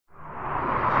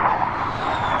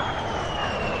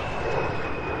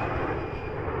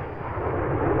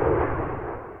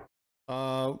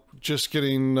just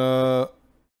getting, we're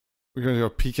going to go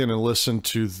peek in and listen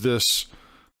to this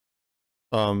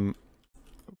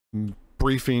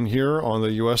briefing here on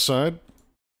the US side.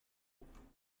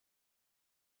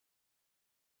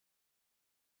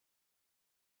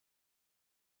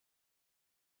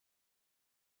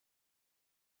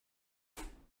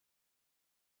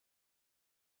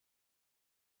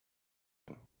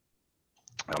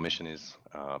 Our mission is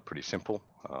pretty simple,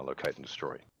 locate and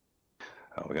destroy.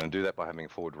 We're going to do that by having a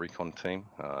forward recon team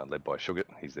led by Sugar.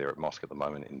 He's there at Mosque at the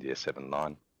moment, India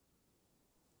 7-9.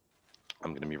 I'm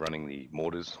going to be running the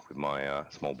mortars with my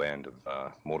small band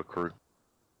of mortar crew.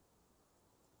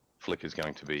 Flick is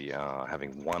going to be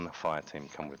having one fire team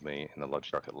come with me in the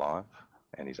lodge truck at live,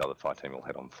 and his other fire team will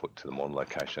head on foot to the mortar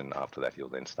location. After that, he'll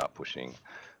then start pushing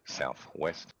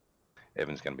southwest.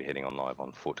 Evan's going to be heading on live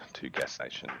on foot to gas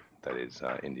station, that is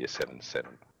India 7-7,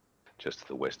 just to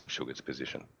the west of Sugar's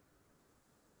position.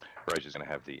 Roger's going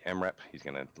to have the MRAP. He's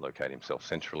going to locate himself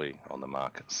centrally on the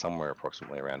mark somewhere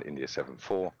approximately around India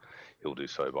 7-4. He'll do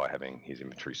so by having his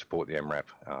infantry support the MRAP.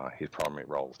 His primary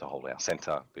role is to hold our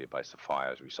centre, be a base of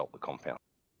fire as we assault the compound.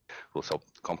 We'll assault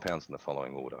the compounds in the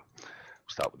following order. We'll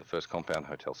start with the first compound,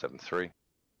 Hotel 7-3.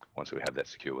 Once we have that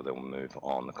secure, then we'll move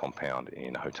on the compound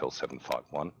in Hotel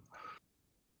 7-5-1.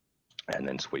 And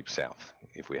then sweep south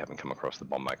if we haven't come across the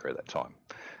bomb maker at that time.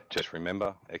 Just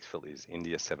remember, exfil is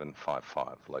India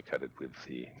 755, located with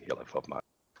the yellow fob mark.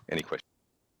 Any questions?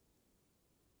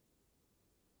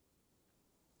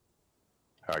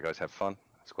 All right, guys, have fun.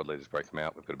 Squad leaders break them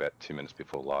out. We've got about 2 minutes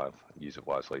before live. Use it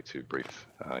wisely to brief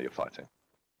your flight team.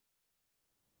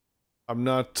 I'm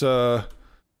not, I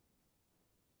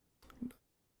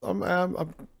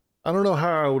don't know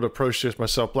how I would approach this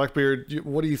myself. Blackbeard,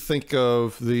 what do you think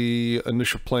of the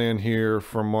initial plan here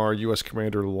from our U.S.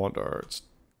 Commander, Londards?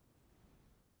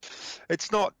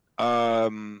 It's not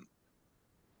bad.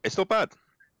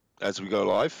 As we go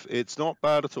live, it's not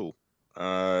bad at all.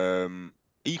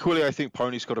 Equally, I think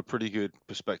Pony's got a pretty good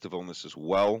perspective on this as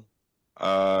well.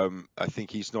 I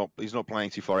think he's not playing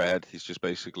too far ahead. He's just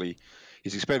basically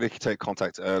he's expecting to take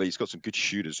contact early. He's got some good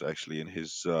shooters actually in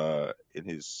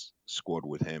his squad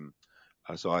with him.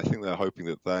 So I think they're hoping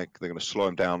that they're going to slow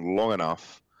him down long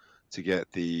enough to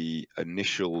get the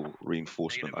initial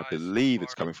reinforcement. I believe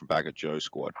it's coming from Bagger Joe's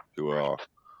squad, who are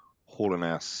hauling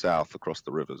ass south across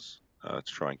the rivers to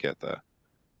try and get there.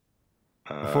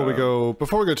 Before we go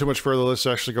too much further, let's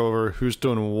actually go over who's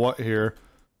doing what here.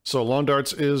 So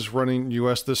Londarts is running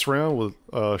US this round with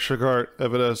Sugarheart,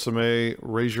 Evita, SMA,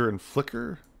 Razor, and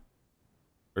Flicker.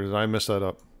 Or did I mess that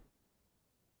up?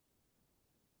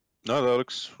 No, that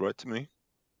looks right to me.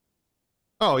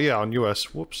 Oh yeah, on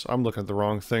US. Whoops, I'm looking at the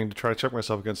wrong thing to try to check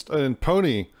myself against. And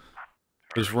Pony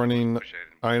is running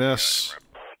INS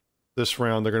this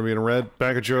round. They're going to be in red.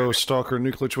 Bag of Joe, Stalker,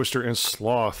 Nuclear Twister, and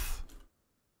Sloth.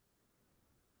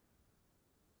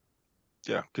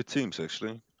 Yeah, good teams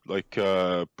actually. Like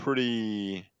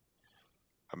pretty.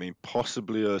 I mean,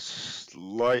 possibly a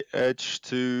slight edge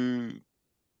to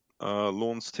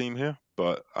Lorne's team here,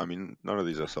 but I mean, none of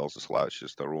these SLs are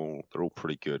slouches. They're all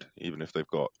pretty good, even if they've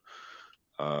got,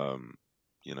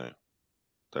 you know,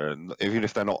 even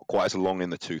if they're not quite as long in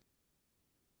the tooth.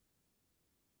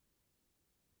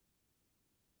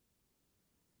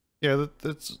 Yeah,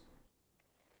 that's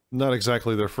not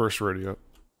exactly their first rodeo.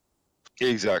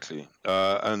 Exactly.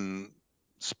 And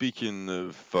speaking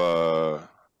of,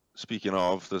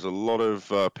 there's a lot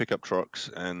of pickup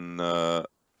trucks and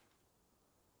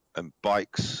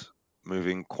bikes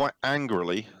moving quite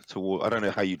angrily toward. I don't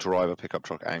know how you drive a pickup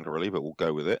truck angrily, but we'll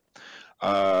go with it.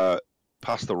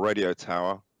 Past the radio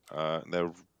tower,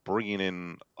 they're bringing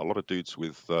in a lot of dudes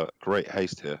with great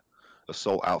haste here.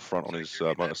 Assault out front on his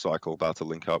motorcycle, about to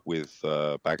link up with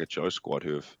Bagger Joe squad,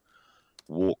 who have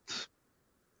walked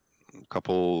a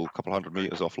couple hundred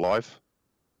meters off live.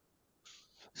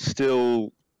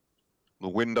 Still, the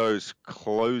window's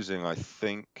closing, I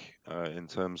think, in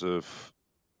terms of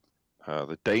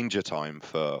the danger time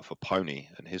for Pony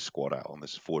and his squad out on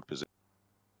this forward position.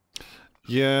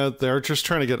 Yeah, they're just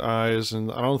trying to get eyes, and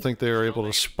I don't think they are able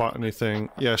to spot anything.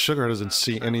 Yeah, Sugar doesn't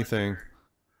see anything.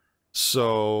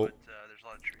 So,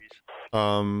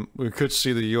 we could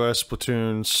see the U.S.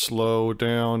 platoon slow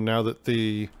down now that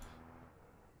the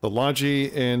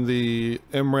Logi and the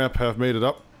MRAP have made it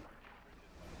up.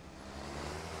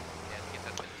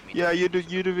 Yeah,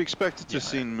 you'd have expected to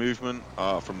see movement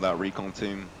from that recon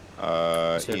team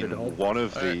in one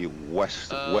of the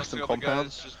western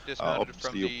compounds.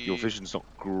 Obviously, your vision's not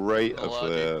great of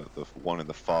the one in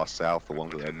the far south, the one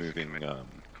that they're moving. I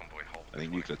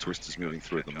think Nuclear Twister's moving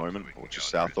through at the moment, or just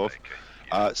south of.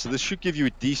 So this should give you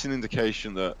a decent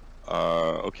indication that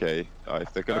Okay.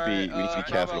 If they're going to be, we need to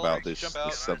be careful about this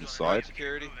southern side.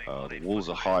 The walls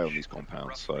are high on these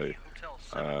compounds, so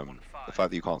the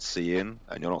fact that you can't see in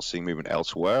and you're not seeing movement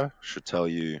elsewhere should tell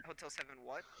you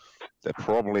they're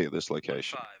probably at this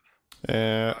location.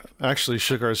 Actually,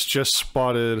 Sugar's just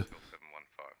spotted.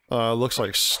 Looks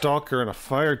like Stalker and a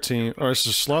fire team, or it's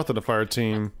a Sloth and a fire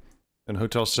team, in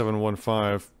Hotel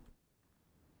 715.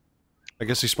 I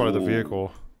guess he spotted the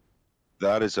vehicle.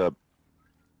 That is a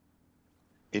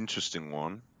interesting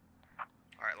one.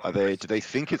 Are they? Do they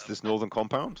think it's this northern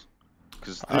compound?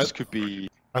 Because this could be.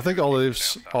 I think all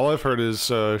I've heard is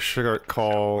Sugar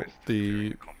call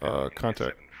the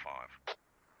contact.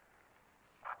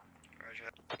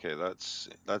 Okay,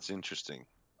 that's interesting.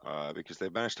 Because they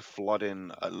managed to flood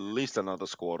in at least another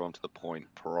squad onto the point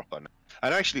proper.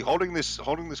 And actually, holding this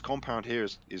compound here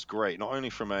is great. Not only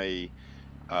from a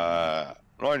not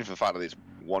only for the fact that it's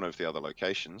one of the other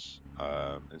locations,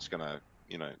 it's going to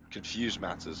confuse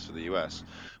matters for the US,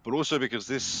 but also because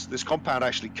this compound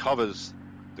actually covers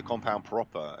the compound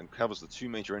proper and covers the two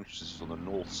major entrances on the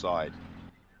north side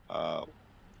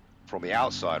from the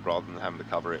outside, rather than having to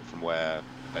cover it from where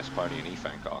Best Pony and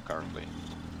EFANC are currently.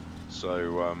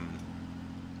 So,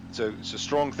 so it's a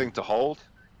strong thing to hold,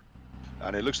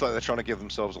 and it looks like they're trying to give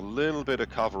themselves a little bit of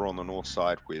cover on the north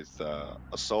side with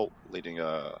Assault leading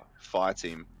a fire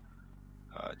team,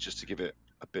 just to give it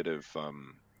a bit of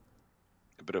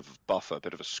buffer, a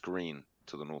bit of a screen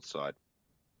to the north side.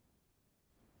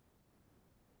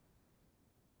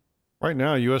 Right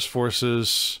now, U.S.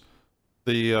 forces,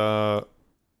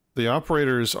 the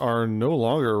operators are no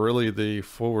longer really the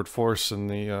forward force in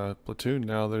the platoon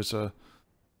now. There's a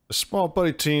small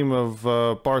buddy team of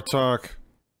Bartok,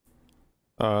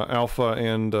 Alpha,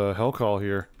 and Hellcall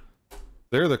here.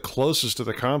 They're the closest to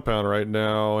the compound right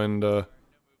now, and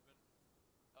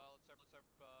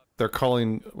they're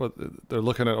calling. They're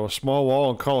looking at a small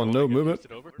wall and calling no movement.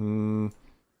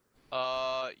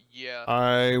 Yeah.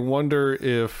 I wonder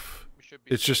if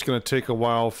it's just going to take a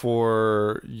while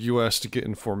for US to get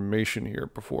in formation here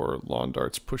before Lawn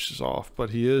Darts pushes off,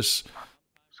 but he is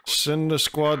sending a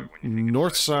squad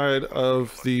north side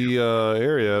of the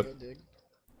area.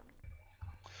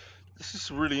 This is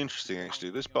really interesting,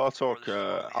 actually. This Bartok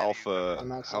Alpha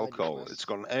Hellcall, it's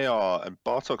got an AR, and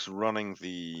Bartok's running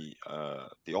the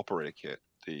operator kit,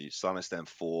 the Silence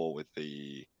M4 with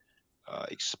the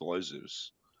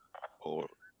explosives, or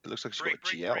it looks like he's got a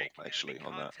GL actually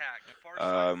on that.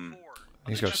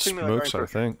 He's got smokes, I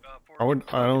think. I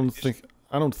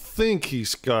don't think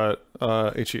he's got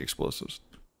HE explosives.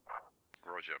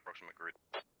 Roger, approximate grid.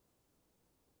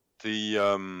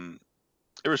 The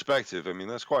irrespective, I mean,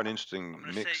 that's quite an interesting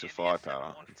mix of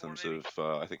firepower in terms of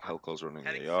I think Hellcall's running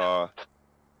the AR.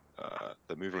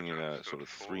 They're moving in a sort of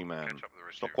three-man.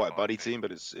 It's not quite a buddy team,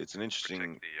 but it's an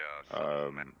interesting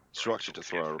structure to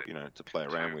throw, to play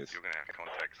around with.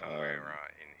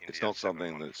 It's not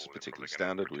something that's particularly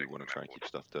standard. We want to try and keep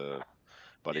stuff to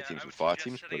buddy teams and fire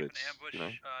teams, but it's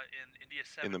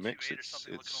in the mix.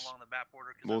 It's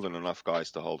more than enough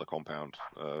guys to hold a compound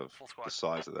of the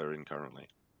size that they're in currently.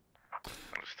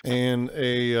 And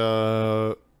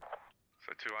a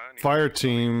fire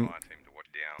team.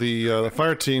 The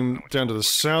fire team down to the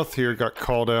south here got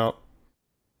called out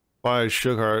by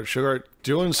Sugar. Sugar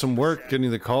doing some work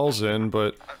getting the calls in,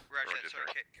 but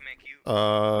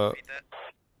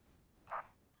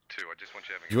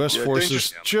U.S.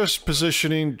 forces just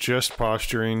positioning, just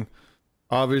posturing.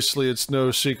 Obviously, it's no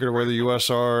secret where the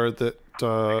U.S. are. That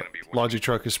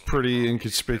Logitruck is pretty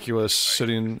inconspicuous,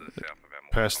 sitting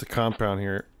past the compound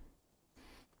here.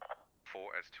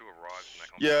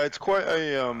 Yeah, it's quite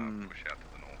a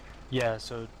Yeah,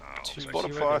 so spot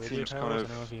of fire teams kind of.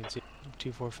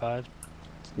 245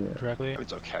 directly.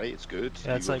 It's okay, it's good.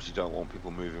 Yeah, it's you obviously don't want people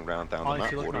moving around down the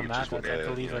map border, which is what I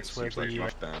believe that's where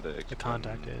the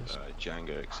contact is.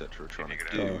 Django, etc. trying to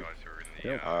do.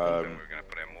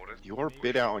 You're a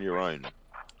bit out on your own.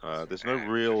 There's no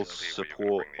real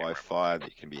support by fire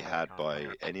that can be had by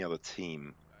any other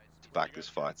team to back this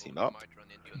fire team up.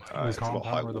 It's a lot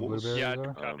high walls.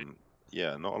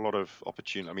 Yeah, not a lot of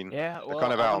opportunity. I mean, they're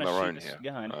kind of out on their own here.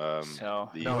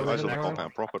 The guys on the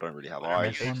compound proper don't really have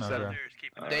eyes. You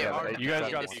guys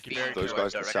got to be very those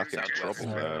guys in the south get into trouble.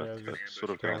 They're sort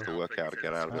of going to have to work out to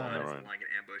get out of it on their own.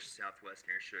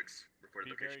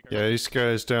 Yeah, these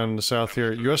guys down in the south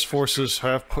here. U.S. forces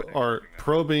are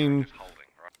probing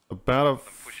about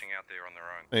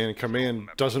and command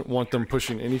doesn't want them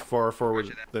pushing any far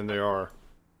forward than they are,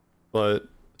 but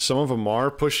some of them are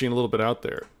pushing a little bit out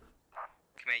there.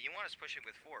 Command, you want us pushing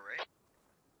with 4, right?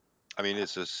 I mean,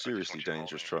 it's a seriously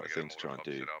dangerous thing to try and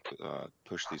do.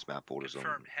 Push these map borders on,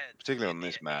 particularly on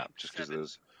this map, just because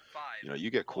there's, you know, you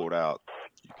get caught out,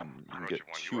 you can get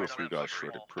 2 or 3 guys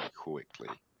shredded pretty quickly.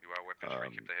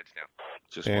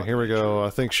 And here we go. I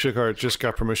think Shigart just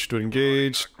got permission to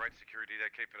engage. Great security there.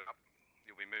 Keep it up.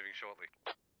 You'll be moving shortly.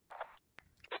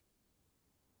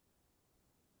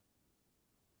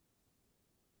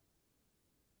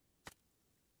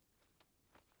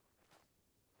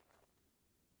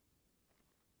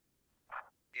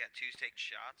 Yeah, 2's taking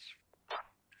shots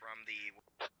from the.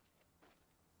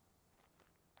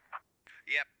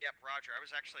 Yep, Roger. I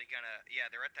was actually gonna. Yeah,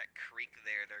 they're at that creek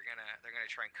there. They're gonna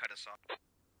try and cut us off.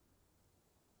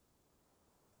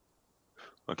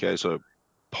 Okay, so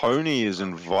Pony is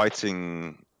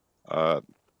inviting.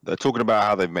 They're talking about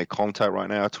how they've made contact right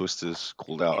now. Twister's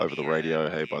called out over the radio.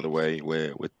 Hey, by the way,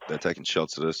 they're taking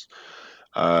shots at us.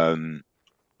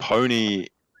 Pony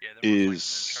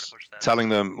is telling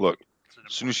them, look,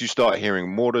 as soon as you start hearing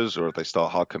mortars or if they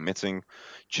start hard committing,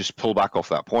 just pull back off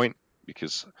that point,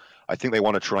 because I think they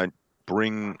want to try and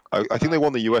bring. I think they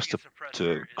want the US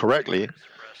to correctly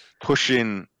push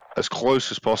in as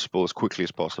close as possible, as quickly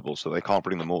as possible, so they can't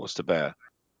bring the mortars to bear.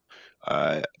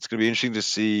 It's going to be interesting to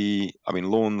see. I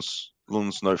mean, Lorne's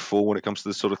no fool when it comes to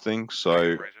this sort of thing,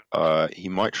 so he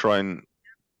might try and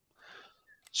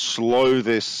slow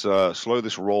this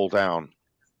roll down.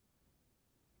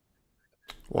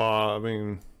 Well, I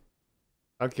mean,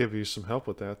 I'd give you some help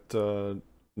with that.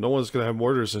 No one's going to have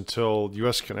mortars until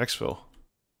US can exfil.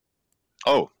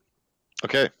 Oh,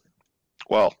 okay.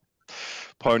 Well,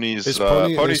 Pony's is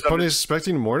Pony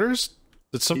expecting mortars?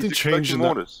 Did something change in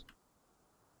mortars?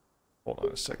 Hold on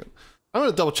a second. I'm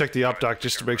going to double check the op doc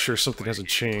just to make sure something hasn't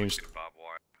changed. Barbed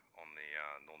wire on the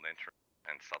northern entrance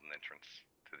and southern entrance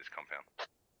to this compound.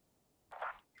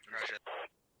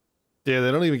 Yeah,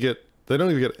 they don't even get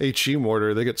HE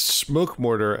mortar. They get smoke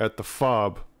mortar at the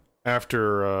fob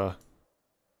after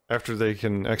they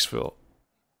can exfil.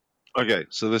 Okay,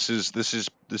 so this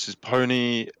is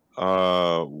Pony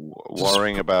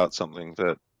worrying about something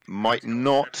that might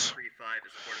not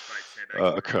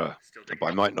occur.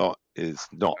 By might not is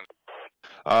not.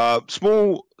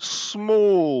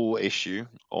 Small issue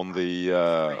on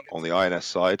the INS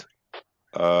side.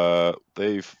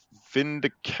 They've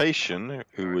Vindication,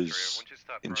 who was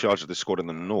in charge of the squad in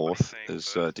the north, as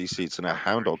DC'd, so now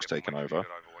Hound Dog's taken over.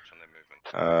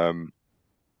 Not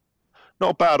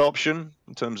a bad option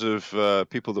in terms of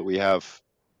people that we have.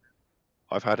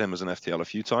 I've had him as an FTL a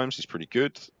few times. He's pretty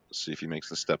good. Let's see if he makes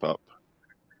the step up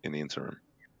in the interim.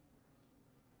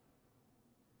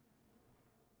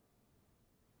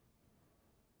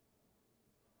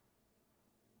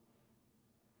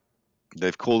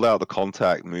 They've called out the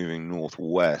contact moving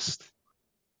northwest.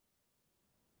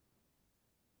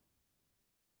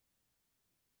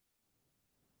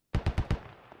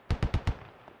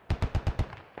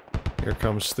 Here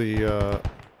comes the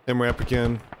MRAP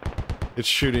again. It's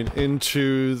shooting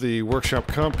into the workshop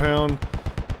compound.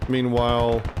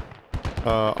 Meanwhile,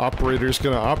 operator's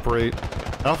gonna operate.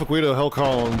 Alpha Guido,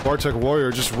 Hellcall, and Bartek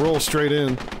Warrior just roll straight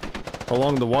in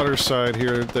along the water side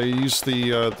here. They use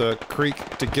the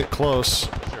creek to get close.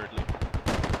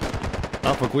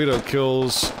 Alpha Guido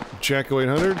kills Jacko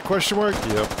 800? Question mark?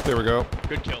 Yep, there we go.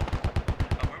 Good kill.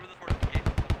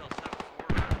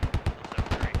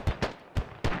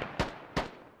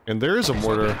 And there is a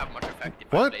mortar.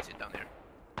 What?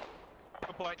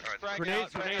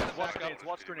 Grenades,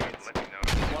 watch grenades.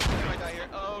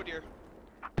 Oh dear.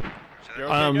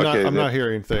 I'm not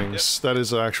hearing things. That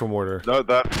is an actual mortar. No,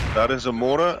 that is a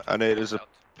mortar, and it is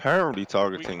apparently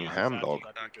targeting Hound Dog,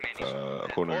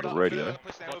 according to the radio.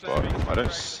 But I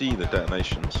don't see the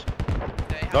detonations.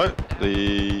 No,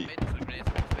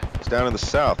 it's down in the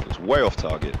south. It's way off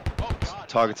target. It's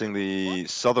targeting the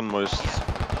southernmost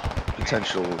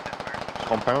potential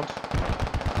compound,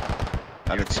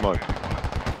 and it's smoke.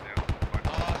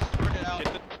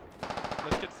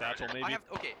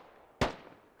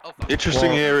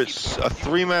 Interesting here, it's a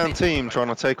 3-man team trying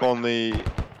to take on the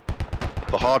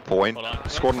hard point,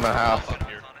 squad and a half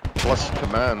plus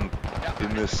command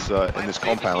in this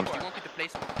compound.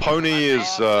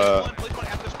 Pony's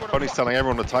telling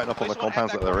everyone to tighten up on the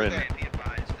compounds that they're in.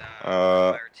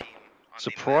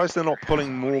 Surprised they're not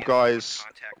pulling more guys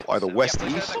either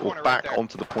west-east or back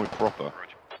onto the point proper.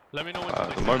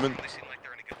 At the moment,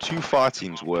 2 fire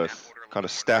teams worth, kind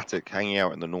of static, hanging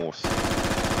out in the north.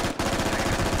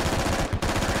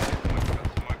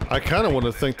 I kind of want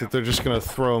to think that they're just going to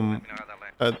throw him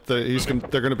at the.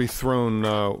 They're going to be thrown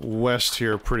west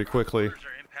here pretty quickly.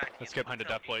 Let's get behind the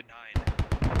depth plate.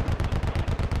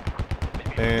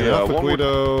 And Yeah, Alpha one more-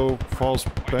 Guido falls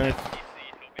back.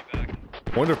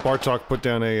 I wonder if Bartok put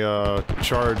down a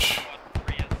charge.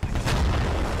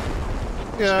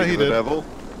 Yeah, he Speaking of the did. devil.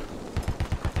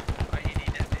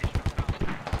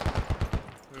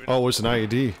 Oh, it was an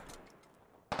IED.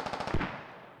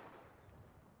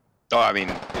 Oh, I mean,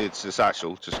 it's a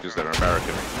satchel just because they're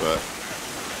American, but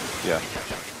yeah,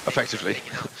 effectively.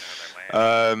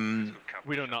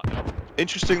 We do not know.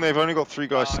 Interesting, they've only got 3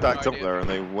 guys stacked no up idea. there, and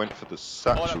they went for the Hold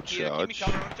satchel on, Keep me charge.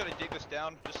 cover. I'm trying to dig this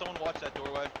down. Just someone watch that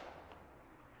doorway.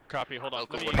 Copy. Hold on.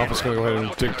 Let me- Alpha's gonna go ahead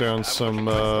and dig down some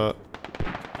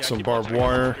keep barbed watching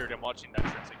wire, security. I'm watching that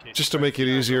entrance in case just you to make it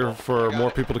easier for I got more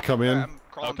it. people to come in. I'm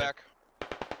crawling Okay. back.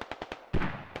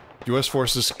 U.S.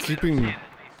 forces keeping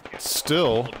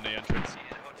still. Holding the entrance.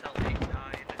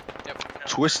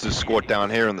 Twister's squad down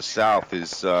here in the south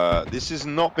is this is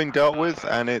not being dealt with,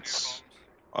 and it's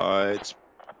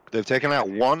they've taken out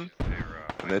one,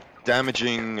 and they're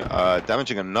damaging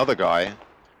another guy.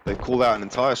 They called out an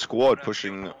entire squad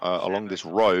pushing along this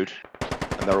road,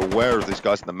 and they're aware of these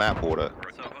guys in the map border.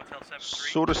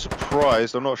 Sort of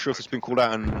surprised. I'm not sure if it's been called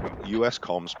out in U.S.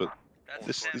 comms, but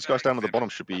these guys down at the bottom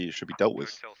should be dealt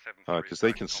with because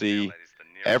they can see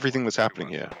everything that's happening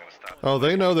here. Oh,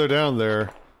 they know they're down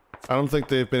there. I don't think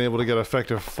they've been able to get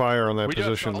effective fire on that We do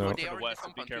have position, though. trouble to the west,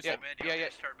 so be careful.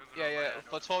 Yeah.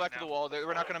 Let's fall back to the wall.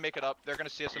 We're not gonna make it up. They're gonna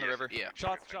see us in the river. Yeah.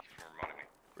 Shots.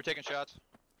 We're taking shots.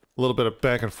 A little bit of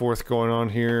back and forth going on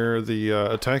here. The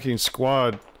attacking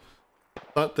squad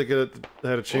thought they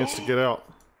had a chance to get out.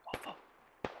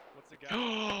 What's the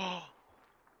gap?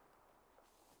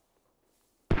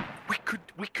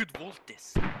 We could vault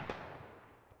this.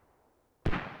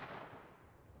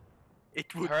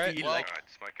 It would Alright, be well, like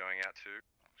smoke going out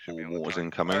too. More wars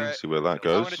incoming. Alright. See where that I'm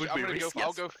goes. gonna go.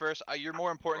 I'll go first. You're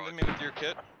more important than me with your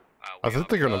kit. I think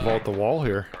they're gonna vault the wall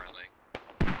here.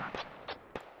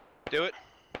 Do it.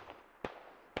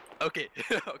 okay,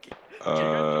 okay.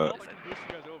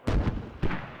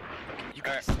 You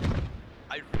guys,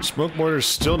 Smoke mortar's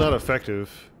still not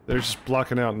effective. They're just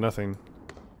blocking out nothing.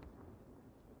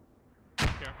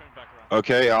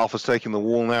 Okay, Alpha's taking the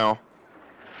wall now.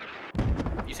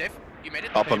 you safe? You made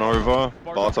it? Up and over.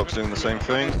 Bartok's doing the same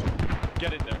thing.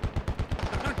 Get in there.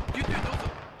 No, you do those.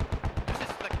 This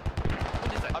is like,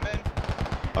 what is that? I'm in.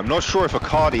 I'm not sure if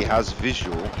Akadi has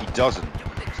visual. He doesn't.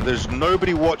 So there's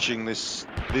nobody watching this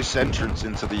entrance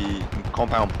into the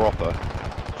compound proper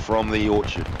from the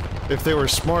orchard. If they were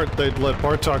smart, they'd let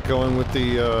Bartok go in with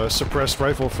the suppressed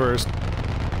rifle first.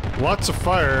 Lots of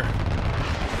fire.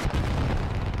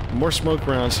 More smoke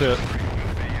rounds hit.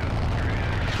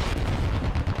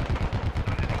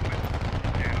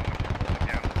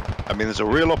 I mean, there's a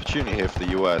real opportunity here for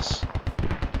the US.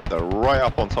 They're right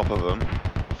up on top of them.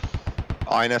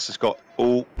 INS has got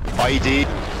all IED.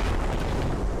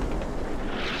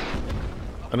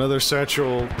 Another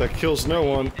satchel that kills no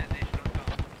one.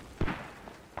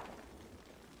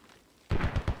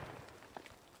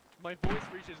 My voice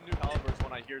reaches new calibers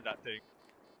when I hear that thing.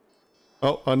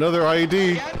 Oh, another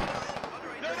IED.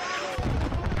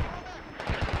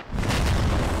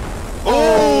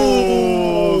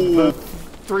 Oh, the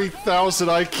 3000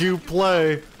 IQ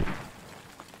play.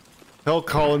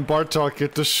 Hellcall and Bartok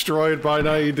get destroyed by an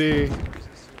IED.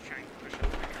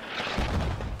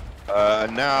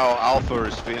 Now Alpha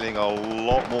is feeling a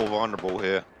lot more vulnerable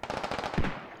here.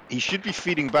 He should be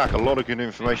feeding back a lot of good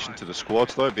information to the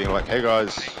squads though, being like, hey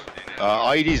guys,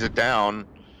 IEDs are down,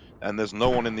 and there's no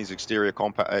one in these exterior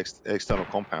external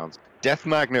compounds. Death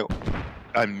Magnet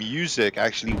and Music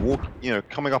actually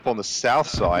coming up on the south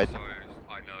side.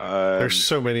 There's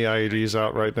so many IEDs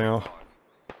out right now.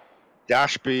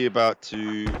 Dashby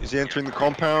is he entering the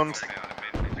compound?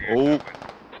 Oh,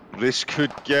 this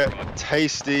could get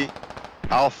tasty.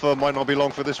 Alpha might not be long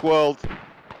for this world.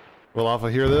 Will Alpha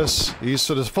hear this? He's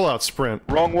sort of full-out sprint.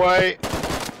 Wrong way.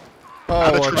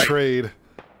 Oh, a trade.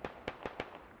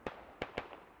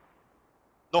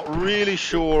 Not really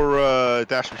sure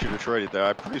Dashby should have traded there.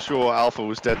 I'm pretty sure Alpha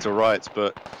was dead to rights,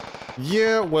 but...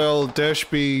 Yeah, well,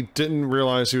 Dashby didn't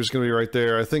realize he was going to be right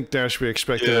there. I think Dashby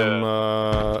expected him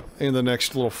in the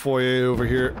next little foyer over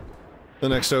here. The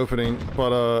next opening.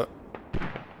 But,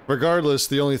 regardless,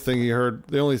 the only thing he heard...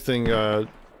 The only thing,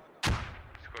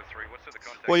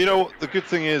 Well, you know, the good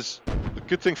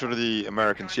thing for the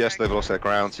Americans, yes, they've lost their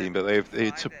ground team, but they've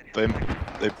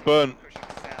burnt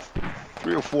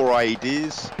 3 or 4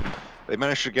 IEDs. They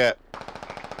managed to get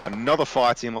another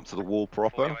fire team up to the wall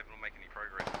proper.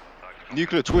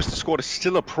 Nuclear Twister Squad is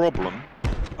still a problem.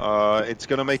 It's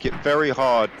going to make it very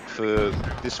hard for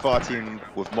this fire team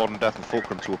with Modern Death and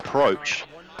Fulcrum to approach.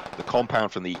 the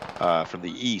compound from the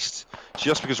east,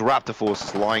 just because Raptor Force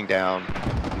is lying down.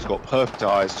 He's got perfect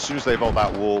eyes. As soon as they vault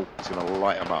that wall, he's going to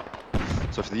light them up.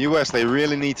 So for the US, they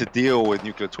really need to deal with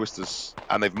nuclear twisters,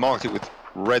 and they've marked it with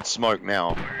red smoke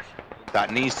now.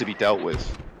 That needs to be dealt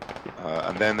with,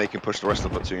 and then they can push the rest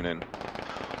of the platoon in.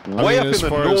 Way up in the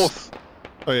north.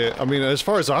 Oh yeah, I mean, as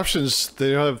far as options,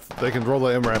 they can roll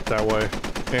the MRAP that way,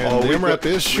 and the MRAP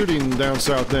is shooting down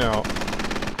south now.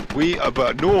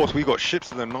 But north, we got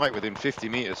ships in the night within 50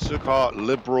 meters. Sukkot,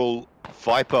 Liberal,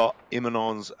 Viper,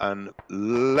 Immanons, and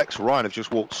Lex Ryan have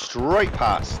just walked straight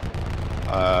past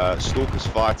Stalker's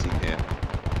fire team here.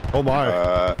 Oh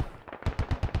my!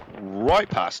 Right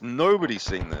past. Nobody's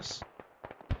seen this.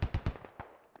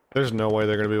 There's no way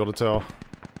they're going to be able to tell.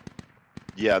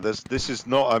 Yeah, this is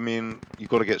not. I mean, you've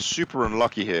got to get super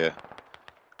unlucky here.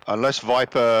 Unless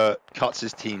Viper cuts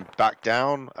his team back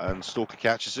down and Stalker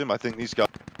catches him, I think these guys.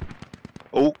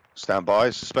 Oh, stand by.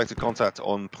 Suspected contact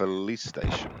on police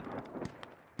station.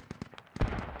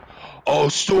 Oh,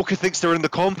 Stalker thinks they're in the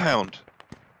compound.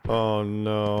 Oh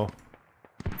no.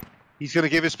 He's going to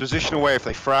give his position away if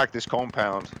they frag this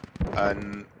compound.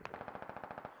 And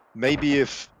maybe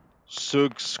if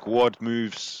Sug's squad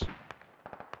moves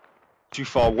too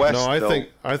far west. No,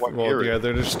 yeah,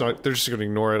 they're just going to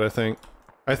ignore it, I think.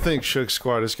 I think Shug's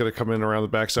squad is going to come in around the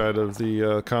backside of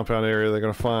the compound area. They're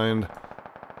going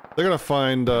to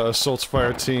find Assault's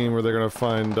fire team, or they're going to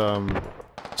find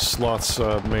Sloth's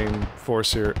main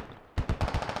force here.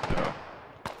 Yeah.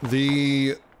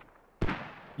 The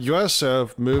US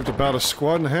have moved about a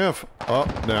squad and a half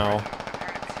up now.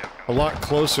 A lot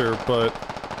closer, but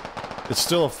it's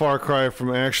still a far cry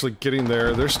from actually getting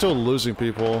there. They're still losing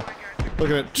people.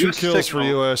 Looking at 2 kills for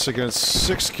US against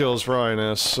 6 kills for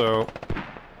INS, so...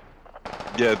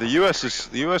 Yeah, the US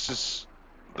is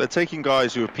they're taking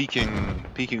guys who are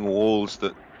peeking walls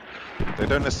that they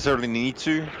don't necessarily need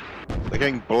to. They're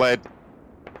getting bled.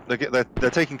 They're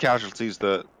taking casualties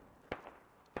that,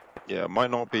 yeah, might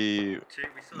not be.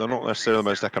 They're not necessarily the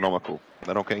most economical.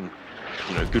 They're not getting,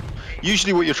 good.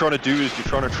 Usually, what you're trying to do is you're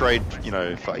trying to trade,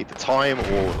 for either time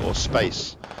or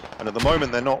space. And at the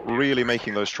moment, they're not really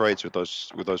making those trades with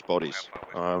those bodies.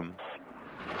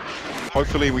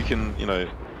 Hopefully, we can,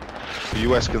 the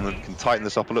US can tighten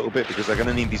this up a little bit, because they're going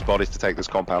to need these bodies to take this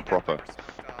compound proper.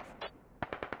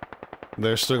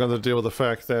 They're still going to deal with the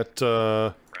fact that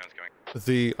the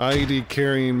IED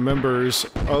carrying members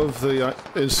of the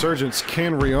insurgents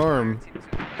can rearm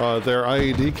their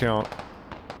IED count.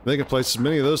 They can place as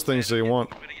many of those things as they want.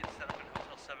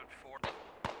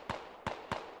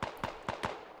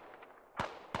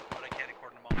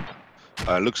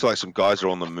 Looks like some guys are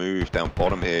on the move down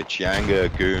bottom here. Chianga,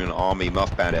 Goon, Army,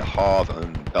 Muff Bandit, Harv,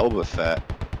 and Belbafet.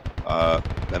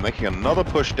 They're making another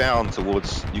push down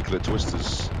towards nuclear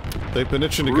twisters. They've been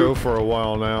itching to go for a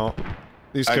while now.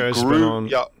 These guys have been on...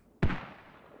 Yeah.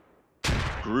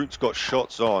 Groot's got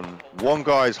shots on. One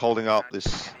guy's holding up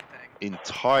this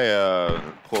entire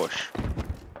push.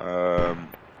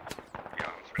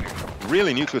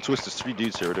 Really, nuclear twisters, 3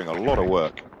 dudes here are doing a lot of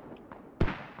work.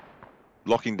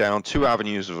 Locking down 2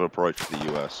 avenues of approach for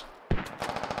the US.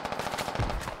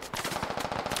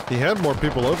 He had more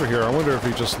people over here. I wonder if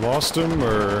he just lost them,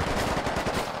 or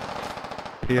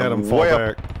he had them fall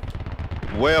back.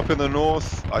 Way up in the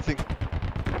north, I think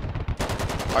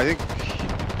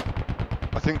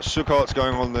Sukkot's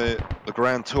going on the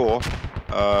grand tour.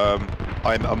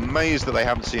 I'm amazed that they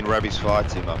haven't seen Rabi's fire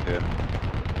team up here.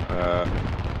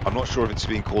 I'm not sure if it's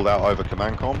being called out over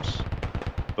command comms,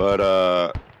 but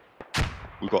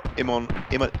we've got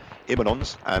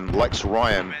Immanons and Lex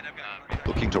Ryan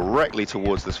looking directly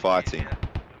towards this fire team.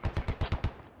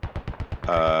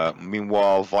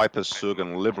 Meanwhile, Viper, Sug,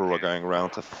 and Liberal are going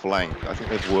around to flank. I think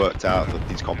they've worked out that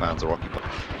these compounds are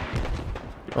occupied.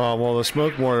 Oh, well, the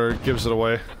smoke mortar gives it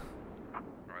away.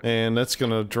 And that's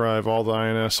going to drive all the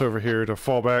INS over here to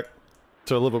fall back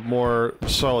to a little bit more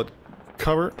solid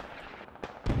cover.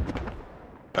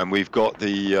 And we've got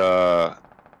the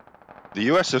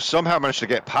US have somehow managed to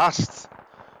get past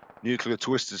Nuclear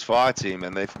Twisters fire team,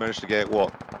 and they've managed to get,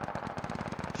 what,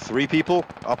 3 people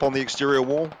up on the exterior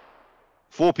wall?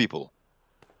 4 people.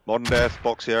 Modern Death,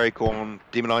 Boxier, Acorn,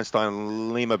 Demon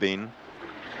Einstein, Lima Bean.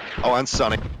 Oh, and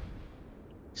Sunny.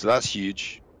 So that's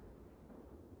huge.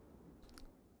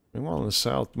 Meanwhile, in the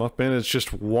south, Muff Bandit's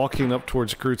just walking up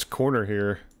towards Groot's corner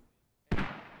here. They're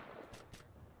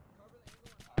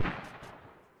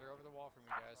over the wall from you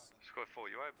guys. Squad 4,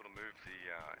 you able to move the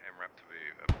MRAP to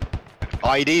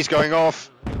be... IED's going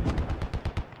off.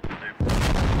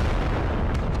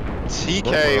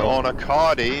 TK on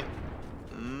Akadi.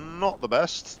 Not the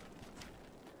best.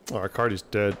 Oh, Arcardi's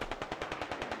dead.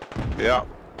 Yeah.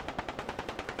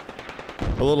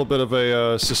 A little bit of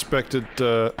a suspected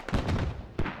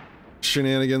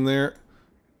shenanigan there.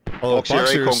 Boxer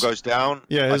Acon goes down.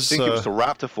 Yeah, I think it was the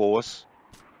Raptor Force.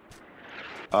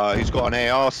 He's got an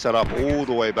AR set up all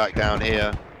the way back down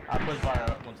here.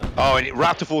 Oh, and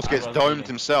Raptor Force gets domed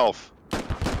himself.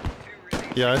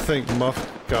 Yeah, I think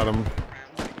Muff got him.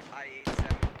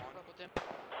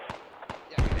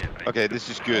 Okay, this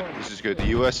is good. This is good. The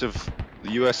US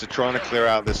are trying to clear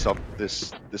out this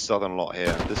southern lot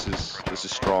here. This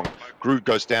is strong. Groot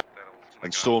goes down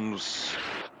and storms.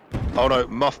 Oh no,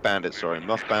 Muff Bandit. Sorry,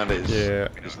 Muff Bandit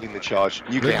is leading the charge.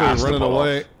 Nuclear has running to pull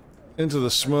away off. into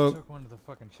the smoke. Took one to the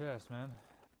fucking chest, man.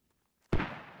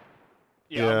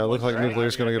 Yeah, it looked like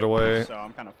Nuclear's gonna get away. So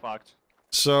I'm kind of fucked.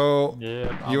 So,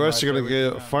 Yeah, US are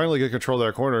gonna finally get control of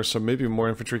that corner, so maybe more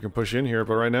infantry can push in here,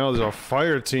 but right now there's a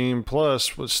fire team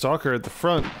plus with Stalker at the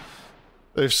front.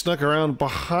 They've snuck around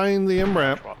behind the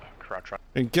MRAP,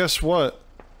 and guess what?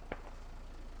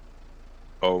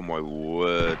 Oh my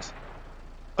word.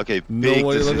 Okay, No way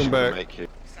looking decision back. to make here.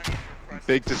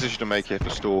 Big decision to make here for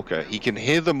Stalker. He can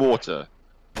hear the mortar.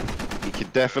 He can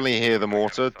definitely hear the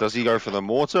mortar. Does he go for the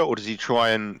mortar, or does he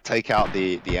try and take out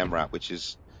the MRAP, which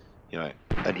is, you know,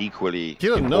 an equally He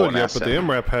doesn't know it important yet, asset. but the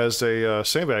MRAP has a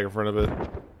sandbag in front of it.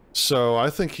 So I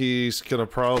think he's gonna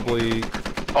probably...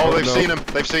 Oh, they've no. seen him.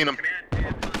 They've seen him.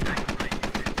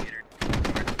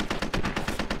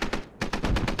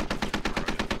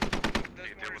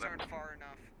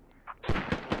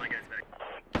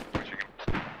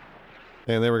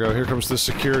 And there we go, here comes the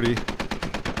security.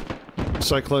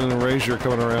 Cyclone and Razor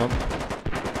coming around.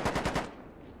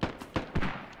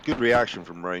 Good reaction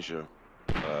from Razor,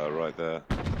 right there.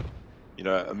 You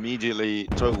know, immediately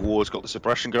Total War's got the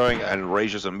suppression going, and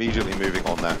Razor's immediately moving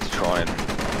on that to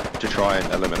try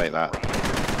and eliminate that.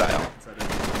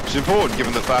 It's important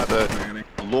given the fact that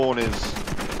Lorne is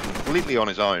completely on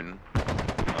his own.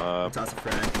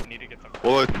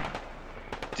 Although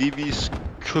DV's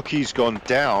cookie's gone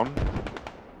down.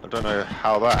 I don't know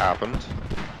how that happened.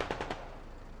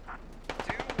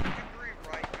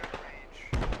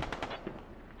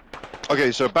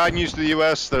 Okay, so bad news to the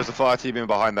US, there's a fire team in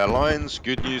behind their lines.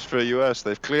 Good news for the US,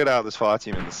 they've cleared out this fire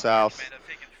team in the south,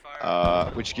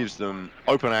 which gives them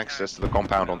open access to the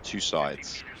compound on two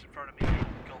sides.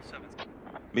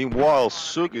 Meanwhile,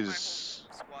 Sug is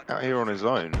out here on his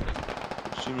own.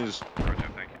 I assume his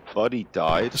buddy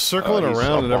died. Circling He's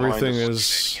around and up behind everything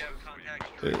us.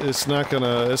 it's not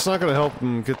gonna help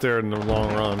them get there in the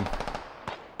long run.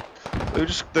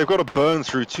 They've got to burn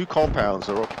through two compounds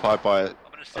that are occupied by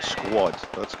a squad.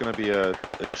 That's going to be a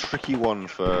tricky one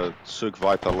for Sug,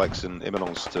 Viper, Lex, and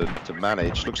Imminons to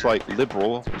manage. Looks like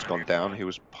Liberal has gone down. He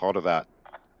was part of that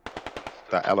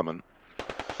element.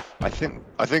 I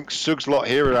think Sug's lot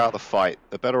here are out of the fight.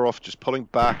 They're better off just pulling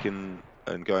back and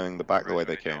going back the way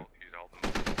they came.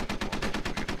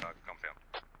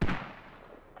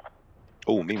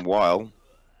 Oh, meanwhile,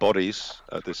 bodies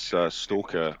at this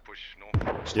Stalker.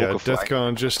 Yeah, flag.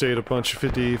 Deathcon just ate a bunch of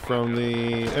 50 from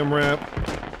the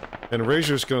MRAP, and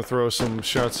Razor's gonna throw some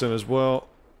shots in as well.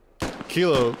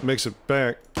 Kilo makes it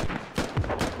back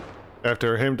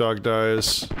after Hamdog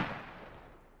dies.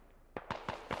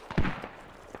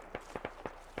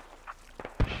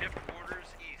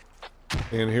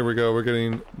 And here we go, we're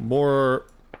getting more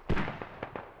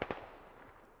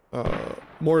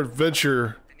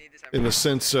adventure in the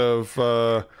sense of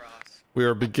we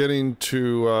are beginning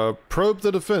to probe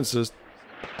the defenses.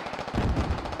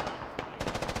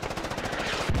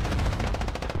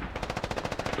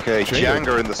 Okay,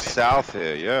 Jenga in the south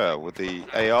here, yeah, with the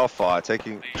AR fire,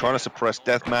 trying to suppress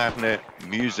Death Magnet,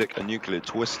 Music, and Nuclear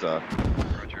Twister,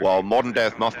 while Modern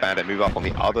Death, Muff Bandit move up on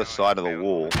the other side of the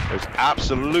wall. There's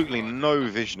absolutely no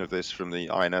vision of this from the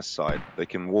INS side. They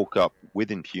can walk up with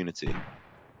impunity.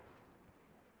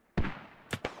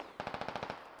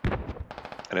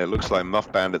 And it looks like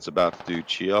Muff Bandit's about to do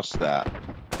just that.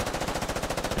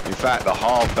 In fact, the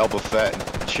Half, Boba Fett,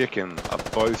 and Chicken are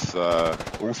both,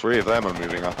 all three of them are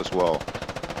moving up as well.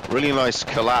 Really nice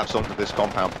collapse onto this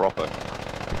compound proper.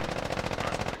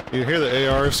 You hear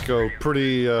the ARs go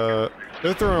pretty, they're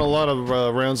throwing a lot of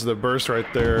rounds of the burst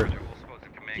right there.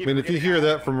 I mean, if you hear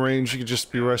that from range, you can just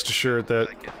be rest assured that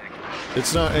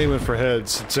it's not aiming for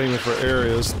heads, it's aiming for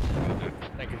areas.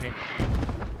 Thank you, Pink.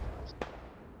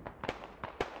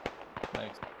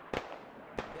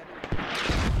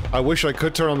 I wish I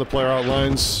could turn on the player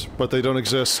outlines, but they don't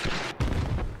exist.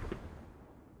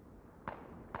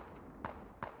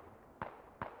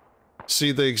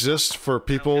 See, they exist for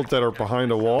people that are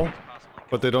behind a wall,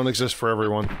 but they don't exist for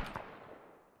everyone.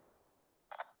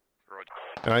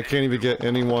 And I can't even get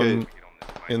anyone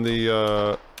in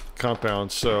the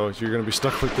compound, so you're going to be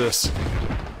stuck with this.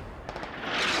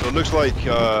 So it looks like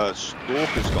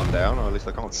Stalker's gone down, or at least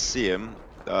I can't see him.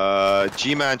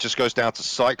 G-Man just goes down to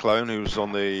Cyclone, who's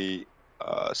on the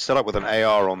setup with an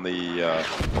AR on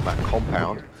that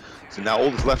compound. So now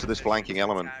all that's left of this flanking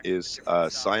element is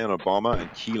Cyan Obama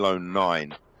and Kilo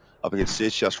 9 up against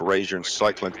CHS, Razor, and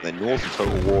Cyclone to their north, and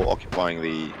Total War occupying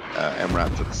the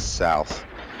MRAP to the south.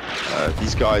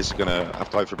 These guys are going to have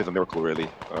to hope for a bit of a miracle, really.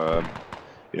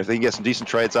 If they can get some decent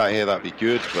trades out here, that'd be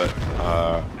good, but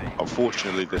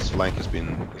unfortunately this flank has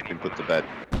been put to bed.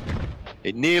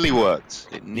 It nearly worked.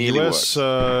 It nearly worked.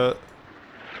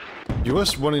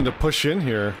 US wanting to push in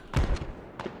here.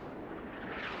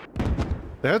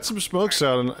 They had some smokes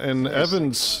out, and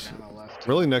Evans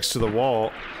really next to the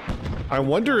wall. I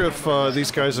wonder if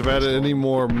these guys have added any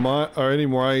more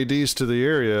IEDs to the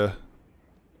area.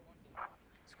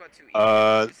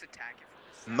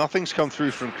 Nothing's come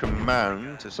through from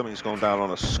command. If something's gone down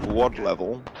on a squad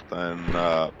level, then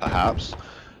perhaps.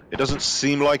 It doesn't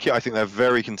seem like it. I think they're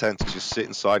very content to just sit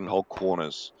inside and hold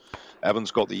corners.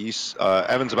 Evans got the east.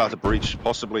 Evans about to breach,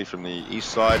 possibly from the east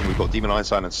side. We've got Demon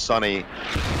Einstein and Sunny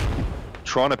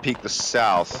trying to peek the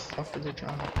south.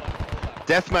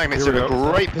 Death Magnet's in a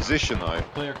great position, though.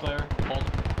 Clear. Hold.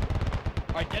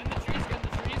 Alright, get in the trees,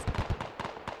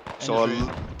 So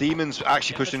Demons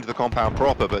actually pushed into the compound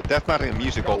proper, but Death Magnet and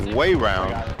Music got way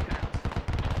round.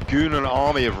 Goon and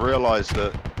Army have realized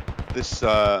that this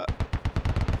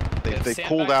they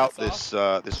called out this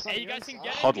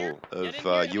huddle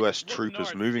of US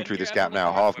troopers moving through this gap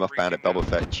now. Half Muff Bandit, Belba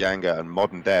Fett, Jenga, and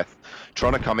Modern Death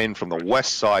trying to come in from the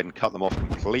west side and cut them off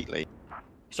completely.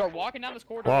 Start walking down this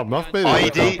corridor. Wow, Muff made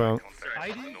it to the compound.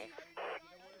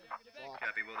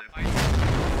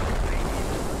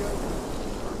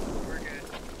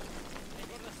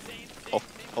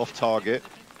 Off target.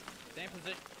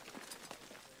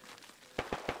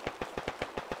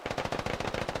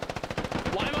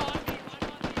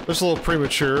 It's a little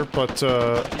premature, but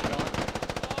I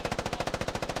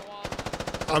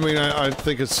mean, I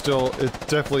think it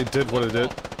definitely did what it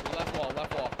did.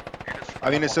 I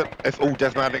mean, if all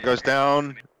Death Magnet goes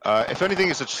down, if anything,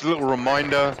 it's just a little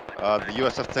reminder. The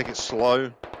US have to take it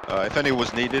slow. If any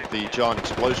was needed, the giant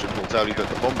explosion will tell you that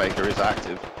the bomb maker is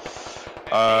active.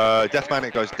 Death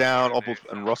Magnet goes down, Obel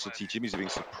and Russell T. Jimmy's are being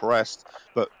suppressed,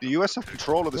 but the US have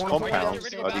control of this compound,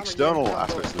 the external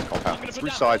aspects of this compound, 3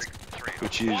 sides,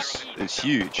 which is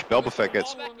huge. Belba Fett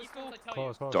gets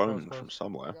domed from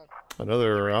somewhere.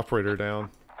 Another operator down.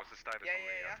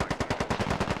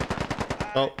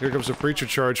 Oh, here comes a breacher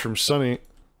charge from Sunny.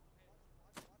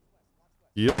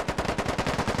 Yep.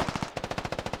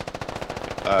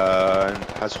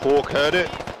 Has Hawk heard it?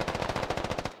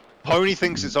 Pony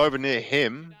thinks it's over near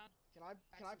him.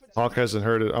 Hawk hasn't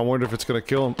heard it. I wonder if it's gonna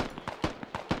kill him.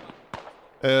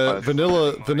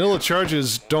 Vanilla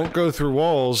charges don't go through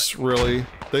walls, really.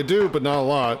 They do, but not a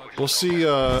lot. We'll see,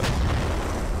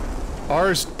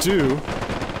 ours do.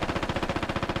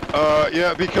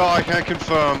 Yeah, because I can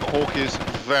confirm Hawk is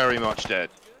very much dead.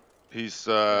 He's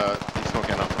not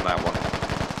getting up from that one.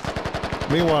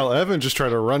 Meanwhile, Evan just tried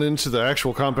to run into the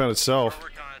actual compound itself.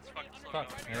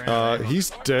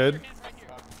 He's dead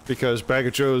because Bag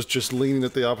of Joe's just leaning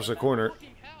at the opposite corner.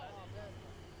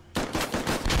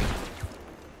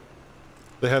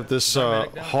 They have this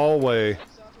hallway.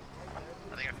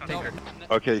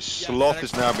 Okay, Sloth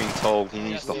is now being told he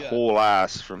needs to haul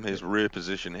ass from his rear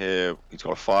position here. He's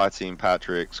got a fire team,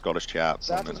 Patrick, Scottish chap,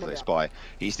 and they spy.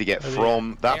 He needs to get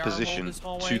from that position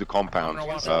to the compound.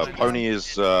 Pony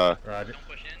is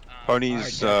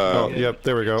Pony's oh, yep,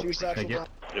 there we go.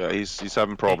 Yeah, he's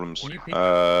having problems.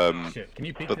 But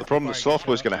the problem that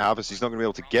Slothboy's going to have is he's not going to be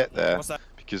able to get there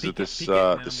because of this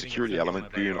the security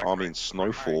element. Goon, Army, and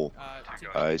Snowfall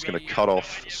is going to cut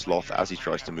off Sloth as he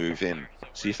tries to move in.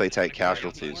 See if they take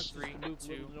casualties.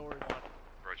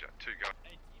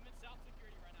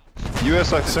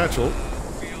 US like Satchel.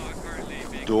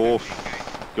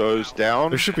 Dorf goes down.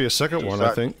 There should be a second one,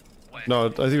 I think. No, I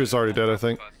think it's already dead, I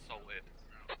think.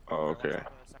 Oh, okay.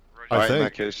 I think. In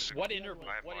that case,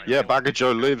 yeah, Bag of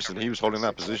Joe lives and he was holding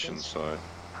that position, so.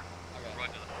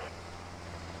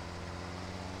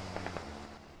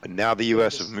 And now the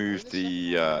US have moved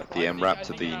the MRAP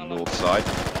to the north side.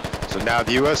 So now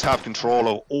the US have control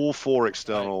of all 4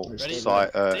 external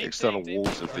external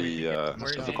walls of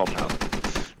the compound.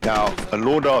 Now, and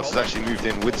Lawn Darts has actually moved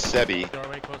in with Sebi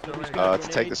to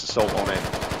take this assault on in.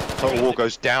 Total War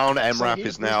goes down, MRAP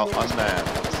is now unmanned.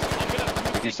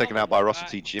 He's taken out by Russell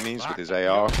T. Jimmy's with his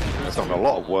AR. He's done a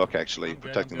lot of work actually,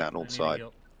 protecting that north side.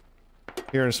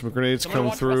 Hearing some grenades come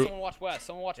through. Someone watch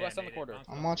west on the corridor.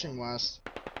 I'm watching west.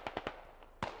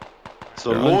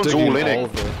 So Yeah, Lorne's all undigging inning.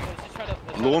 of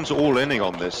the- Lorne's all inning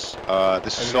on this.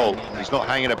 This assault. He's not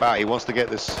hanging about. He wants to get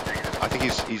this. I think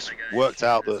he's worked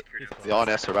out that the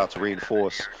INS are about to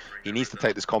reinforce. He needs to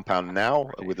take this compound now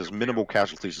with as minimal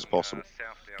casualties as possible.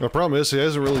 The problem is he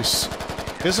hasn't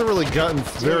really gotten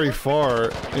very far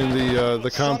in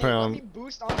the compound.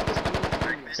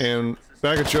 And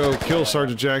Bag of Joe kills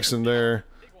Sergeant Jackson there.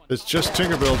 It's just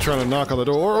Tinkerbell trying to knock on the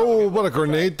door. Oh, what a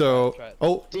grenade though!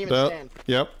 Oh,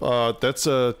 yep. That's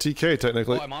a TK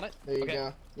technically. Oh, I'm on it. There you Okay.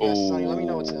 go. Yeah, Sonny, let me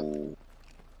know what's up.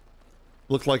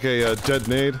 Looked like a dead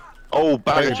nade. Oh,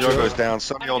 Bag of Hey, Joe Joe. goes down.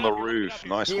 Sonny on the roof.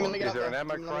 Nice Demon, one. get Is up there an there.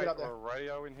 ammo Demon, let me crate get up there. or a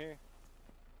radio in here?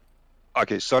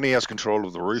 Okay, Sonny has control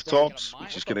of the rooftops,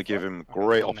 which is going to give him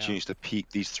great opportunities to peek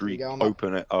these three There you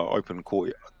go, open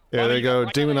courtyard. Yeah, there you go.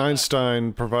 Demon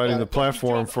Einstein providing the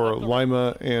platform for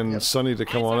Lima and Sunny to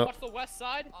come on up. Watch the west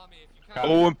side.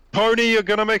 Oh, and Pony, you're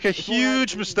going to make a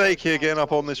huge mistake here getting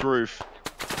up on this roof.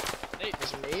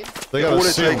 There's a nade. They All gotta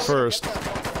it see him takes- first.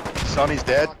 Sonny's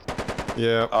dead.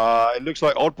 Yeah. It looks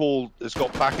like Oddball has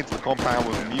got back into the compound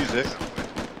with the music.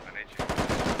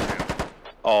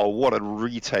 Oh, what a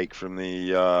retake from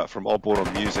the from Oddball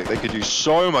on music. They could do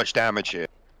so much damage here.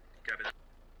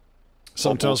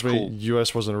 Something tells me cool.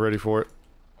 US wasn't ready for it.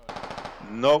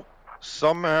 Nope.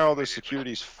 Somehow the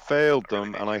securities failed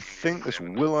them, and I think this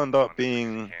will end up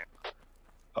being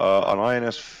an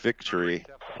INS victory,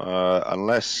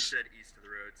 unless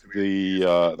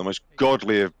the most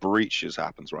godly of breaches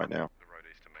happens right now.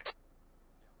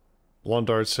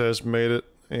 Londarts has made it,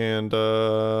 and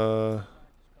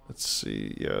let's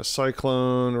see, yeah,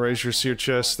 Cyclone, raise your sear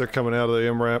chest, they're coming out of the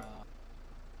MRAP.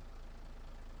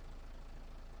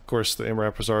 Of course, the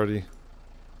MRAP was already...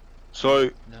 So,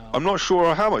 I'm not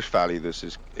sure how much value this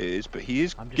is, but he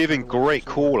is giving great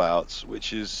call-outs,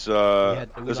 which is,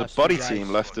 there's a buddy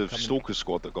team left of Stalker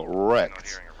Squad that got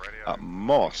wrecked at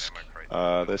Mosque.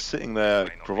 They're sitting there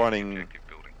providing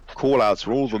call-outs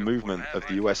for all the movement of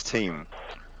the US team.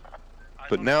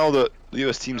 But now that the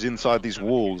US team's inside these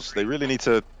walls, they really need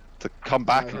to come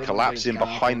back and collapse in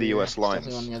behind the US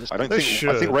lines. I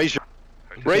think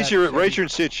Razor and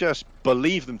CHS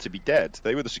believe them to be dead.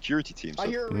 They were the security team, so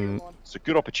it's a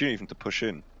good opportunity for them to push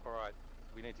in. Alright,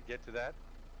 we need to get to that,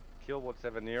 kill what's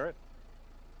ever near it,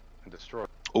 and destroy it.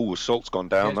 Oh, assault's gone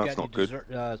down, that's not good.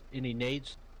 Any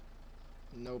nades?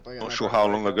 Nope, I got Not sure how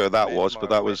long ago that was, but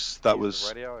that was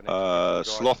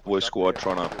Sloth Boy Squad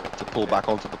trying to pull back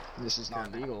onto the... This is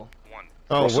not legal.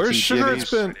 Oh, Frosty where's Sugar? It's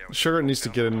Gibbies. been... Sugar needs to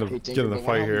get in the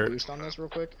fight here. Boost on this real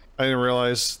quick. I didn't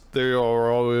realize they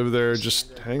are all over there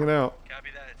just hanging out.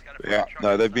 Yeah,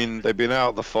 no, they've been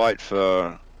out the fight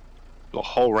for the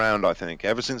whole round, I think.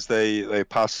 Ever since they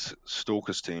passed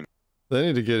Stalker's team. They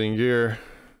need to get in gear.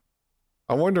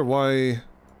 I wonder why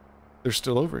they're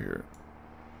still over here.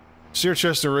 Sear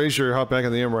Chest and Razor hop back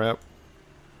in the MRAP.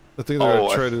 I think they're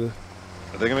gonna try to...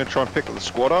 Are they gonna try and pick the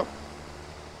squad up?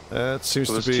 That seems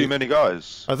So to there's be... too many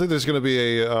guys. I think there's gonna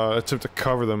be a attempt to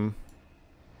cover them.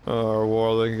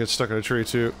 Or they can get stuck in a tree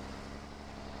too.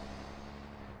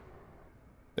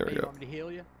 There we go.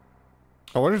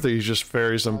 I wonder if they just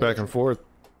ferries them back and forth.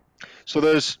 So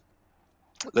there's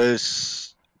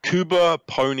Kuba,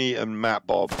 Pony, and Matt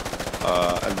Bob.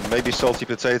 And maybe Salty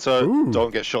Potato. Ooh.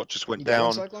 Don't get shot, just went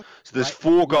down. So there's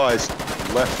 4 guys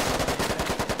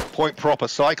left. Point proper.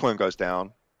 Cyclone goes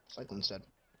down. Cyclone said.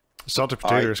 Salted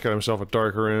Potato's got himself a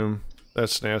dark room.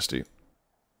 That's nasty.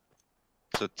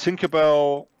 So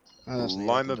Tinkerbell, Oh,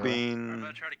 Lima Bean.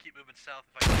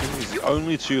 He's the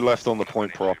only 2 left on the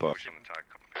point proper.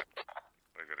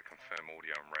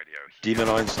 Demon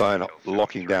Einstein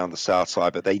locking down the south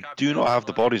side, but they do not have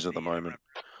the bodies at the moment.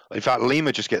 In fact,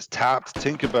 Lima just gets tapped.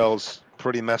 Tinkerbell's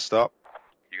pretty messed up.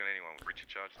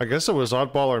 I guess it was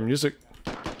Oddball or Music.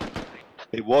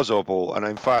 It was Oddball, and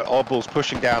in fact, Oddball's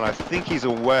pushing down. I think he's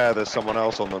aware there's someone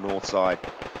else on the north side.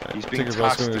 He's being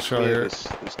Tinkerbell's tasked going to to show clear here.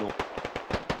 this north.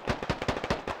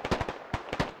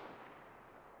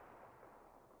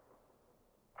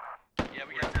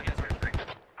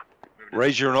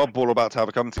 Razor and Oddball are about to have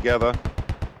a come together.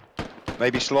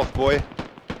 Maybe Sloth Boy.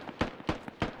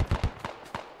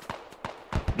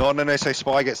 Not an NSA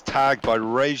spy gets tagged by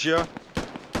Razor.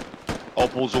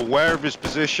 Oddball's aware of his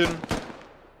position.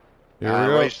 Here we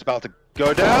go. Razor's about to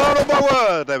go down. Oh my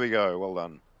word! There we go. Well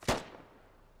done.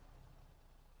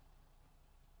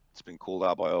 It's been called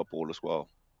out by Oddball as well.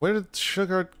 Where did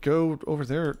Sugar go over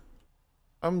there?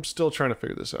 I'm still trying to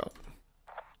figure this out.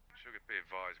 Sugar, be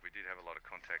advised, we did have a lot of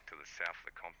contact to the south of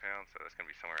the compound, so that's going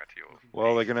to be somewhere out to your...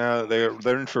 Well,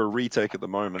 they're in for a retake at the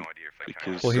moment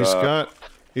because Well,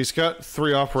 he's got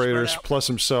 3 operators plus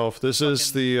himself. This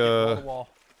is the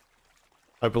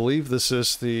I believe this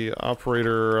is the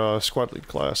operator squad lead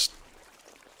class.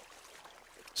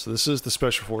 So this is the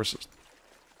Special Forces.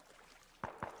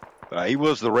 He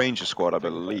was the Ranger squad, I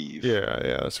believe.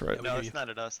 Yeah, that's right. No, it's not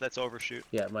at us. That's Overshoot.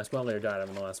 Yeah, my squad leader died.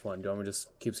 I'm the last one. Do you want me to just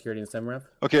keep security and stem rep?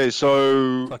 Okay,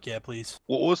 so Fuck yeah, please.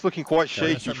 what was looking quite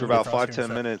shaky start for moving about across 5-10 here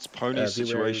minutes, Pony's beware,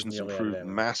 situation's nearly out of improved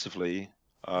ammo. massively.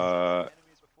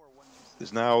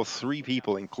 There's now 3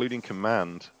 people, including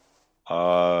command,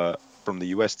 from the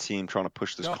US team trying to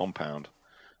push this compound.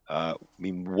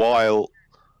 Meanwhile,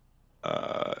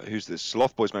 who's this?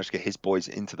 Sloth Boy's managed to get his boys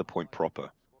into the point proper.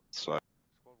 So,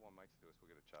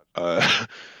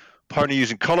 Pony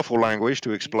using colourful language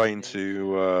to explain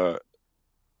to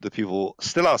the people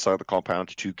still outside the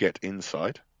compound to get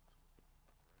inside.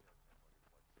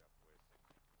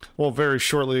 Well, very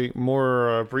shortly,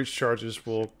 more breach charges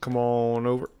will come on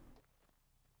over.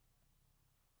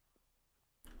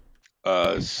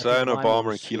 Cyan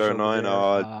Bomber and Kilo 9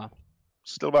 are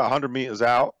still about 100 meters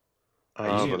out,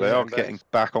 but they are getting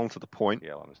back onto the point.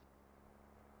 Yeah,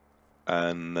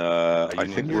 And I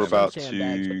think we're about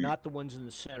to... But not the ones in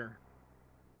the center.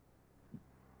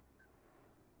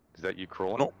 Is that you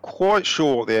crawling? Not quite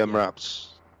sure what the MRAP's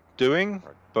doing,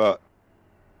 but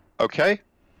okay.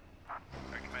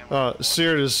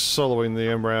 Seared is soloing the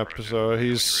MRAP, so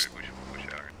he's...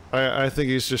 I think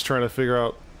he's just trying to figure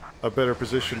out a better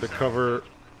position to cover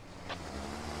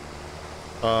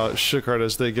Shikard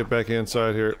as they get back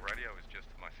inside here.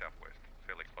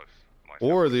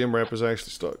 Or the MRAP is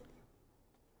actually stuck.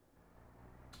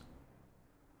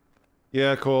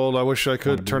 Yeah, Cold, I wish I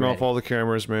could turn off all the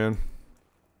cameras, man.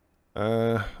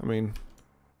 I mean...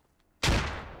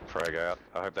 Frag out.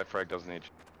 I hope that frag doesn't hit you.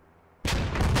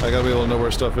 I gotta be able to know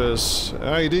where stuff is.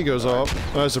 IED goes off.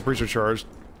 That's a breacher charged.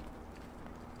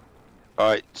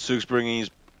 Alright, Sook's bringing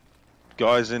his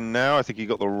guys in now. I think he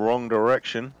got the wrong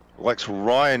direction. Lex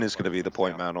Ryan is going to be the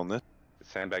point man on this.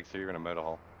 Sandbag through, you're in a motor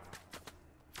hole.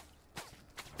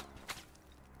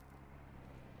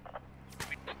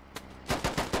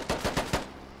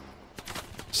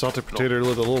 Salted potato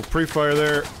with a little pre-fire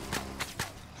there.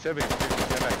 Sandbag.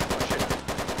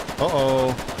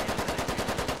 Uh-oh.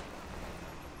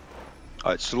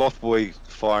 Alright, Sloth Boy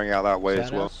firing out that way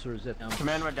as well.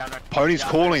 Command went down. Pony's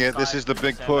calling it. This is the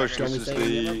big push. This is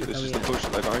the push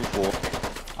that they're going for.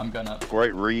 I'm gonna.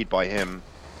 Great read by him.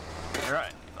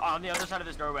 Alright, on the other side of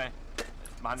this doorway.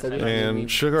 And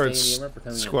Sugar's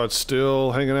squad's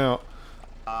still hanging out.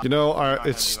 You know,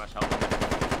 it's...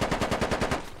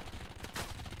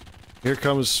 Here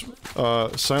comes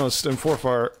silenced M4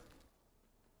 fire.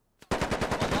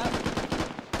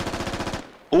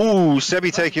 Ooh,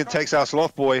 Sebi takes out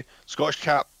Sloth Boy. Scotch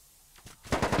Cap.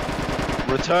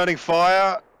 Returning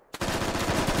fire.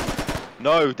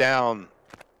 No, down.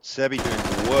 Sebi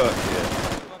doing the work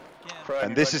here.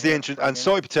 And this is the entrance, and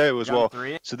Soy Potato as well.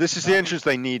 So this is the entrance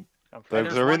they need.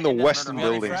 They're in the western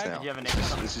buildings now.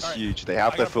 This is huge. They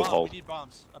have their foothold.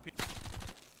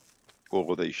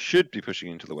 Or they should be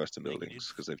pushing into the western buildings,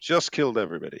 because they've just killed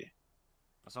everybody.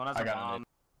 Someone has a bomb.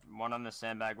 One on the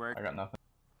sandbag work. I got nothing.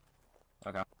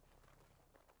 Okay.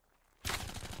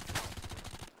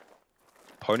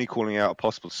 Pony calling out a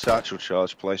possible satchel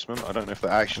charge placement. I don't know if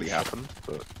that actually happened,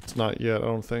 but... It's not yet, I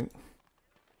don't think.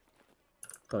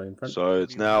 So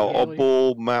it's now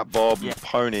Oddball, Matt Bob, and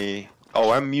Pony.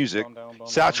 Oh, and Music.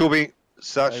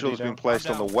 Satchel's been placed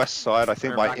on the west side, I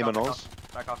think, by Imanos.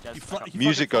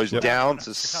 Music goes down to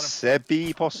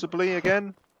Sebi, possibly,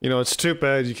 again. You know, it's too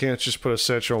bad you can't just put a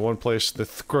satchel in one place to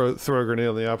throw a grenade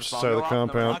on the opposite side of the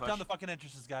compound. Knock down the fucking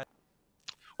entrances, guys.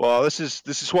 Well, this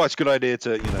is why it's a good idea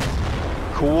to, you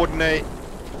know, coordinate,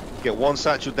 get one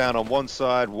satchel down on one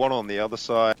side, one on the other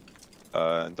side,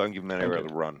 and don't give them anywhere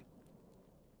to run.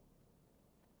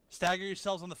 Stagger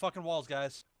yourselves on the fucking walls,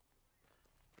 guys.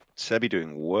 Sebi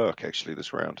doing work, actually,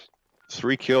 this round.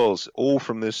 3 kills, all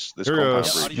from this compound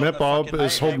breach. Matt Bob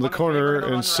is holding the corner,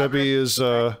 and Sebi is,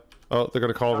 oh, they're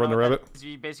gonna call Run the Rabbit.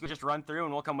 You basically just run through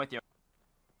and we'll come with you.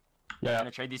 Yeah. I'm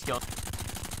gonna trade these kills.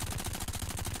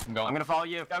 I'm going. I'm gonna follow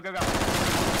you. Go, go, go. Down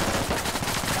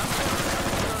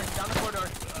the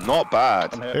corridor. Not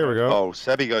bad. Here we go. Oh,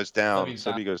 Sebi goes down.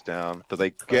 Sebi goes down. Do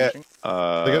they get... They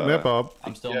got Matt Bob.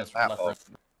 I'm still in this left row.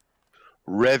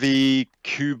 Revi,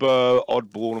 Cuba,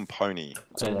 Oddball, and Pony.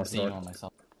 I'm seeing on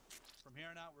myself. From here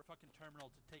on out, we're fucking terminal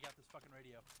to take out this fucking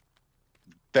radio.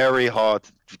 Very hard.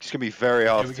 It's gonna be very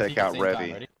hard Okay, to take out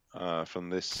Revi time, from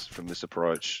this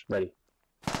approach. Ready.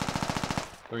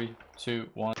 3, 2,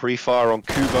 1. Pre-fire on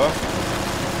Cuba.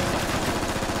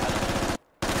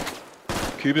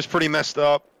 Cuba's pretty messed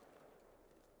up.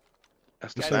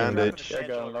 That's the bandage. There you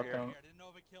go, lockdown.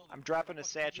 I'm dropping a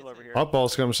satchel over here.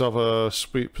 Oddball's got himself a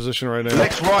sweet position right now.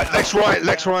 Lex right, Lex right.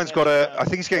 Lex Ryan's got a. I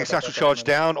think he's getting satchel charge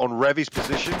down on Revy's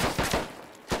position.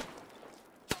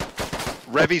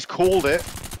 Revy's called it,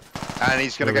 and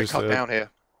he's going to get cut down here.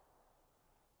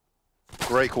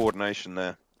 Great coordination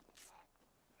there.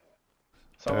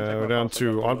 We're down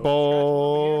to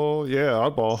Oddball. Yeah,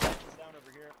 Oddball.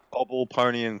 Oddball,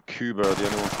 Pony, and Kuba are the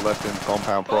only ones left in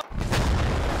compound pro.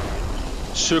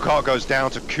 Sukart goes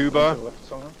down to Kuba.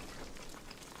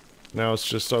 Now it's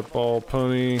just Oddball,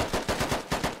 Pony.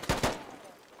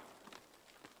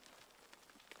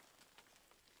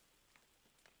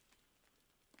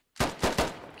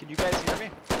 Can you guys hear me?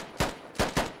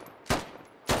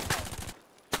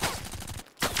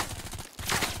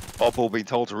 Oddball being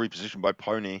told to reposition by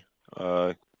Pony.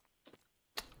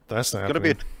 That's not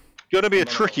gonna be a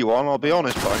tricky one. I'll be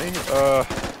honest, Pony.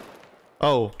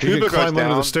 Oh, you Kuba can climb goes under the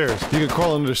down. stairs. You can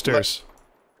crawl under the stairs.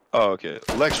 Oh, okay.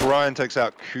 Lex Ryan takes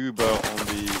out Kuba on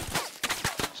the.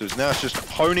 So it's now it's just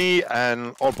Pony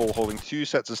and Oddball holding 2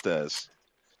 sets of stairs.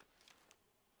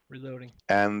 Reloading.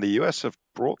 And the US have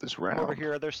brought this round. Over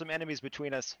here, there's some enemies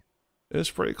between us.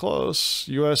 It's pretty close.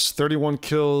 US 31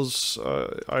 kills,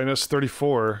 INS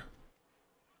 34.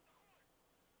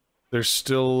 There's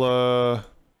still, where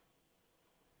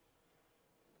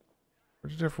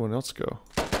did everyone else go?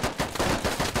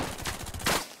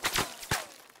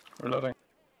 Reloading.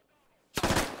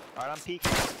 Alright, I'm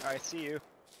peeking. Alright, see you.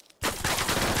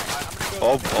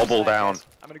 Oddball down.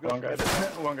 I'm gonna go for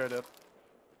One guy dead.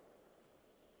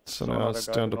 So now it's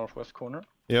down to northwest corner.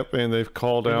 Yep, and they've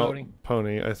called Reloading. out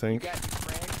Pony, I think.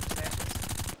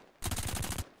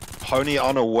 Pony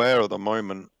unaware at the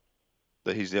moment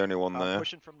that he's the only one there.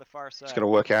 pushing from the far side. It's going to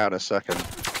work out in a second.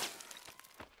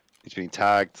 He's being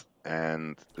tagged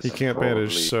and... He can't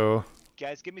manage, so...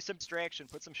 Guys, give me some distraction.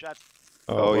 Put some shots.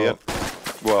 Oh, well. yeah.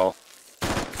 Well...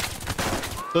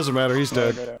 Doesn't matter, he's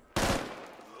dead.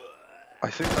 I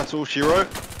think that's all she wrote.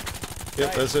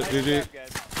 Yep, that's it, GG.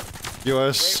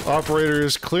 US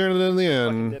operators clearing it in the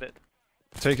end.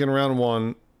 Taking round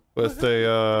 1 with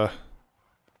a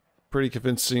pretty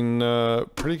convincing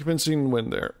win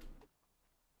there.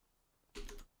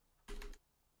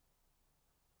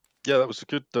 Yeah, that was a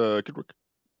good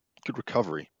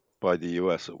recovery by the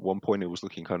US. At one point, it was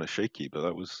looking kind of shaky, but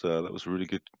that was a really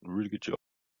good job.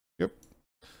 Yep.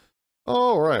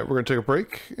 All right, we're gonna take a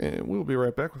break, and we'll be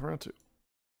right back with round 2.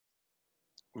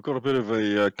 We've got a bit of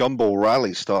a gumball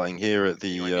rally starting here at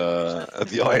the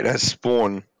INS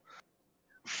spawn.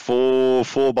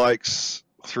 Four bikes,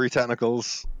 3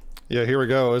 technicals. Yeah, here we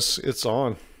go. It's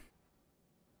on.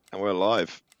 And we're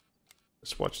live.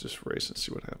 Let's watch this race and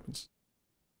see what happens.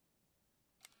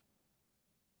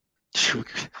 Should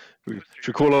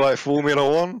we call it like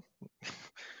Formula 1?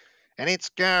 And it's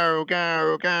go,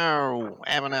 go, go.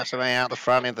 Evan Survey out the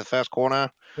front into the first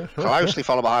corner. Closely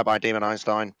followed by Demon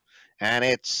Einstein. And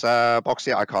it's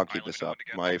Boxy. I can't keep this up.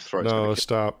 My throat's No,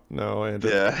 stop. No, Andrew.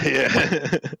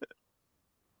 Yeah.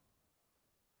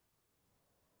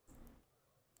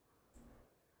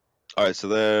 All right, so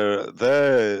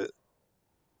they're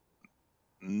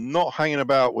not hanging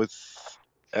about with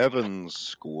Evan's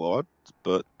squad,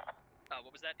 but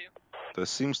what was that, dude? there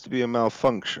seems to be a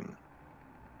malfunction.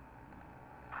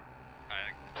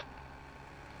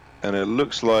 And it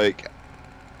looks like...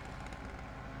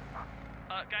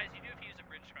 Guys, you do have to use a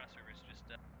bridge crossovers. Just,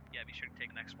 yeah, be sure to take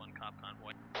the next one, cop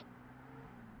convoy.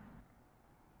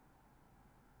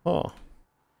 Oh.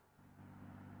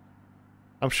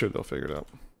 I'm sure they'll figure it out.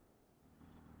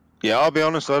 Yeah, I'll be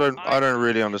honest, I don't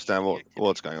really understand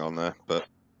what's going on there, but...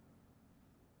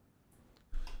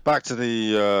 Back to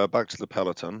the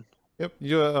peloton. Yep,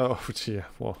 yeah, yeah,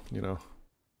 well, you know.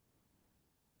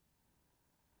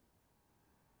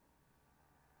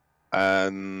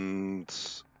 And...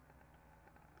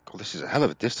 God, this is a hell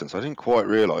of a distance. I didn't quite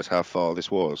realise how far this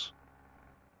was.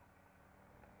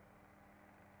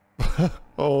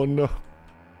 Oh no.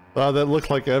 That looked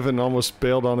like Evan almost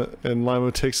bailed on it and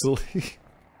Lima takes the lead.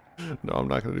 No, I'm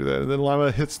not going to do that. And then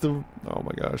Lima hits the... Oh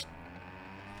my gosh.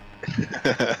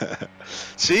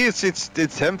 See, it's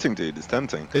tempting, dude. It's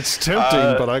tempting. It's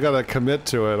tempting, but I got to commit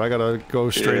to it. I got to go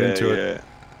straight into it.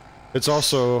 It's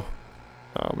also...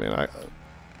 Oh man,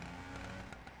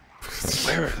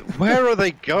 Where are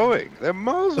they going? They're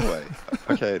miles away.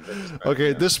 Okay. Okay,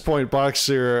 at this point,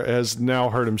 Boxer has now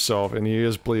hurt himself, and he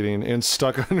is bleeding and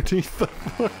stuck underneath the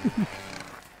button.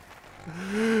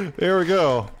 There we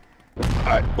go.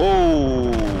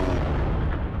 Oh!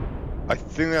 I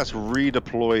think that's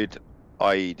redeployed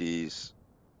IEDs.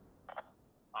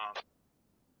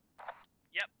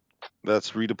 Yep.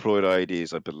 That's redeployed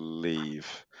IEDs, I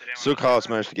believe. Sukhar's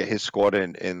managed to get his squad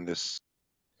in this.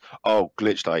 Oh,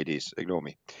 glitched IEDs. Ignore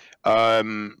me.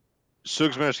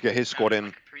 Sug's managed to get his squad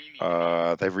in.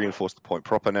 They've reinforced the point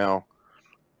proper now.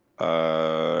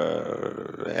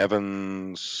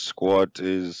 Evan's squad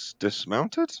is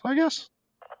dismounted, I guess.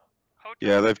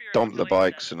 Yeah, they've dumped the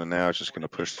bikes and are now just going to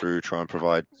push through, try and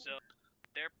provide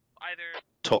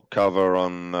top cover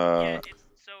on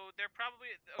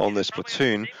this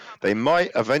platoon. They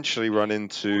might eventually run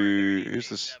into who's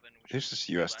this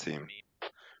US team?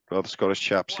 Well, the Scottish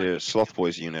chaps here, Sloth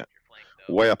Boys unit,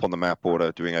 way up on the map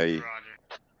border, doing a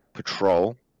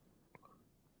patrol.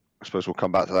 I suppose we'll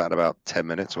come back to that in about 10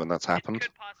 minutes when that's happened.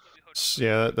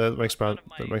 Yeah, that makes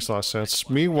a lot of sense.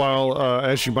 Meanwhile,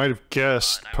 as you might have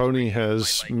guessed, Pony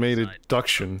has made a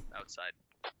deduction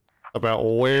about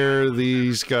where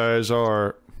these guys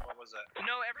are.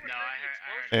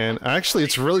 And actually,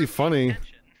 it's really funny.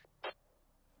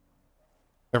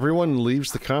 Everyone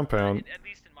leaves the compound,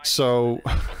 so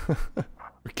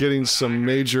we're getting some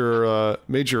major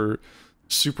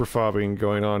super fobbing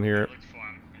going on here.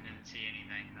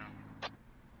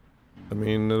 I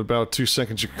mean, in about 2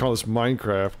 seconds, you can call this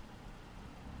Minecraft.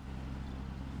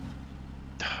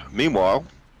 Meanwhile,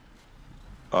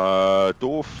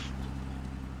 Dorf,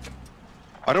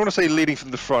 I don't want to say leading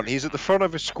from the front. He's at the front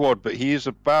of his squad, but he is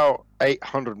about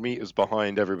 800 meters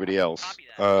behind everybody else.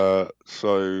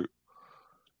 So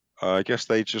I guess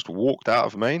they just walked out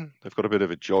of Maine. They've got a bit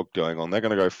of a jog going on. They're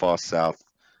going to go far south,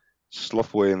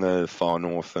 Slothway in the far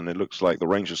north, and it looks like the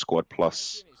Ranger squad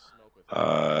plus.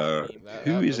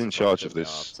 Who is in charge of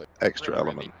this extra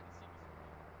element?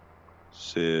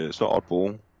 It's not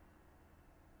Oddball.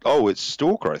 Oh, it's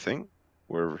Stalker, I think.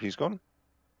 Wherever he's gone.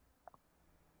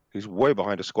 He's way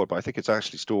behind a squad, but I think it's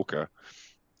actually Stalker.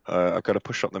 I've got to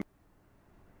push up the.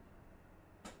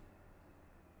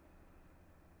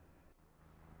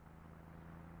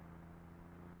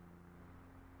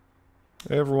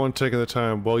 Everyone taking the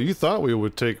time. Well, you thought we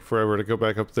would take forever to go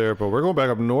back up there, but we're going back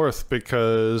up north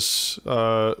because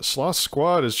Sloth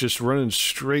Squad is just running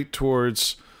straight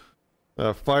towards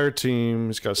Fire Team.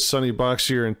 He's got Sonny Box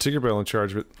here and Tinkerbell in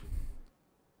charge of it.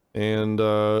 And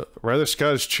rather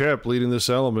Scottish chap leading this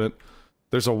element.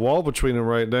 There's a wall between them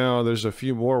right now. There's a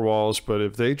few more walls, but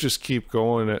if they just keep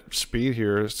going at speed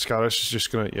here, Scottish is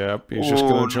just gonna, he's just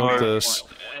gonna jump this.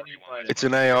 It's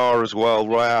an AR as well,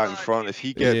 right out in front. If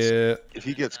he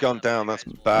gets gunned down, that's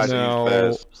bad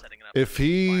news. If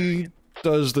he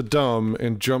does the dumb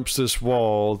and jumps this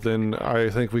wall, then I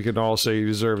think we can all say he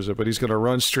deserves it. But he's gonna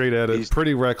run straight at it. He's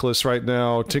pretty reckless right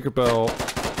now. Tinkerbell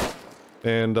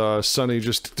and Sonny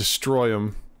just destroy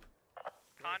him.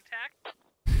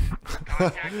 Contact?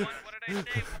 What did I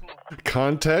say?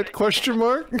 Contact? Question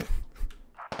mark?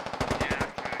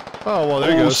 Oh well,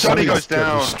 there you go. Sonny goes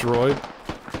down. Destroyed.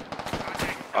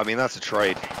 I mean, that's a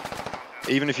trade.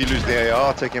 Even if you lose the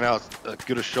AR, taking out as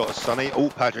good a shot as Sonny. Oh,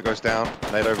 Patrick goes down,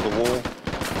 laid over the wall.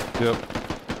 Yep.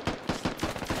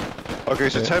 Okay,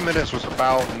 so 10 minutes was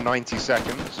about 90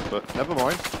 seconds, but never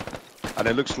mind. And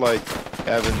it looks like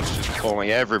Evan's just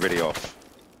calling everybody off.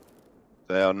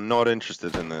 They are not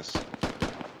interested in this.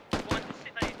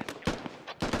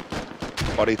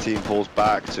 Buddy team pulls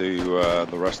back to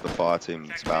the rest of the fire team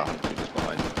that's about 100 meters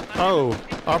behind. Oh,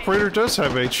 operator does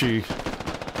have HE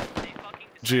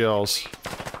GLs.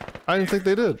 I didn't think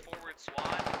they did.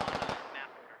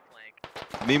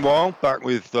 Meanwhile, back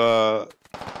with the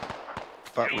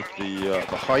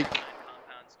hike,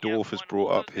 Dorf has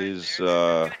brought up his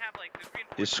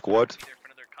squad.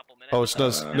 Oh, it's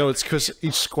not. No, it's because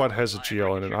each squad has a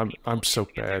GL in it. I'm so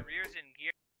bad.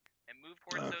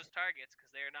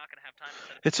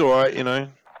 It's all right, you know.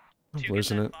 I'm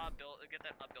losing it.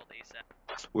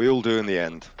 We all do in the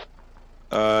end.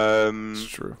 It's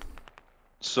true.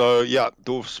 So yeah,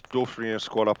 Dorf's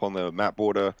squad up on the map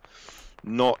border.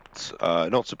 Not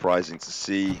surprising to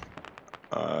see.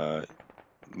 The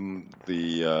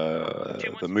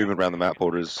movement around the map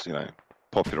border is, you know,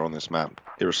 popular on this map,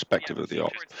 irrespective of the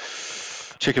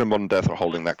ops. Chicken and Modern Death are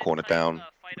holding that corner down.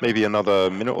 Maybe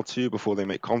another minute or two before they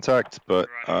make contact, but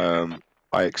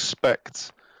I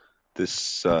expect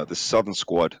this southern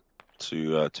squad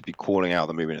to be calling out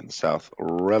the movement in the south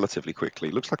relatively quickly.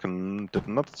 Looks like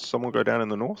did someone go down in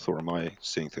the north, or am I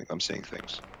seeing things? I'm seeing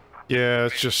things. Yeah,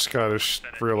 it's just Scottish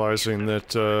realizing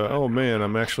that. Oh man,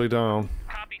 I'm actually down.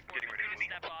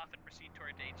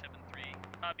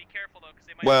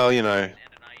 Well, you know,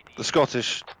 the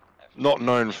Scottish, not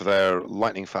known for their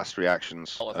lightning fast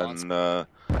reactions, and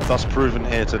thus proven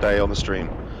here today on the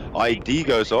stream. ID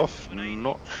goes off,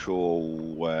 not sure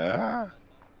where.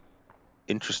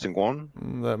 Interesting one.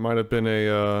 That might have been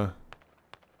a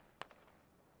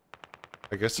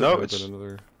I guess it No, might have been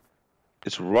another.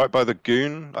 It's right by the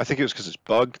goon. I think it was because it's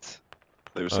bugged.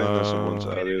 They were saying that someone's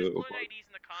earlier.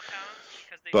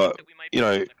 But you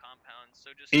know,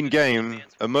 in game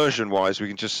immersion-wise, we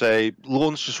can just say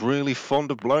Lorne's just really fond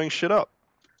of blowing shit up.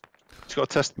 He's got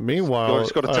to test. Meanwhile,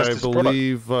 he's got to test I his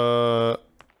believe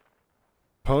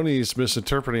Pony's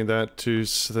misinterpreting that to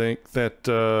think that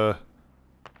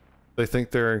they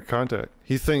think they're in contact.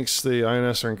 He thinks the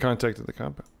INS are in contact at the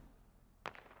compound.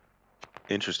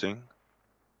 Interesting.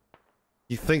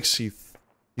 He thinks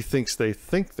they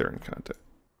think they're in contact.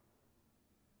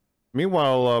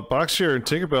 Meanwhile, Boxer and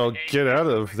Tinkerbell get out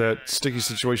of that sticky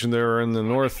situation there in the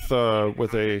north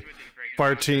with a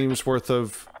fire team's worth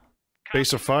of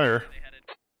base of fire.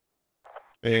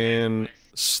 And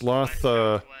Sloth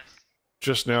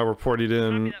just now reported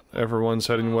in everyone's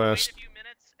heading west.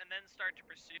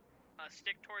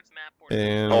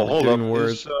 And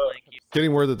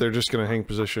getting word that they're just going to hang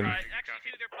position.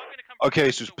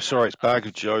 Okay, so sorry, it's Bag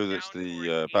of Joe that's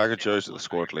the Bag of Joe's at the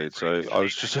squad lead. So I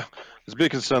was just a bit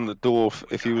concerned that Dorf,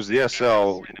 if he was the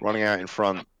SL running out in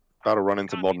front, about to run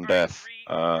into modern death.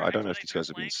 I don't know if these guys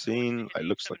have been seen. It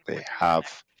looks like they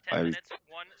have. I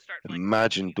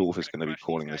imagine Dorf is going to be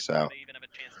calling this out.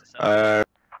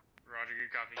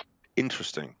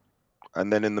 Interesting.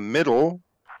 And then in the middle,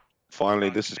 finally,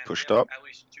 this is pushed up.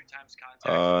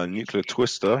 Nuclear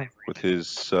Twister with his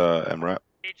MRAP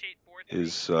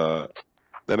is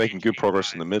they're making good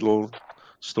progress in the middle.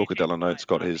 Stalker Delanote's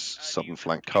got his southern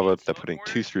flank covered. They're putting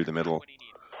 2 through the middle,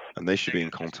 and they should be in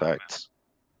contact.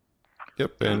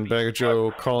 Yep, and Bag of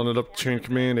Joe calling it up to chain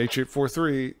command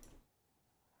H843.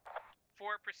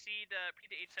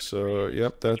 So,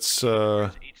 yep, that's I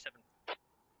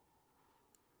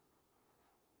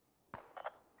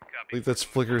believe that's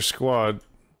Flicker's squad.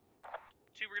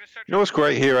 You know what's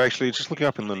great here, actually? Just looking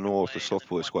up in the north, the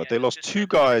Softboy squad, they lost 2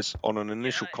 guys on an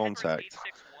initial contact,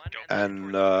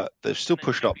 and they've still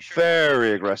pushed up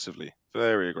very aggressively,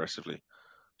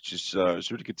 which is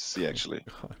it's really good to see, actually.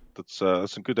 That's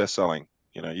some good selling.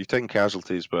 You know, you've taken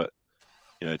casualties, but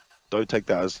you know, don't take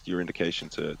that as your indication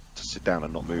to sit down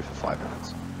and not move for 5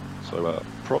 minutes. So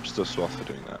props to Sloth for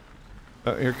doing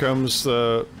that. Here comes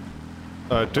the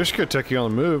Dishka techie on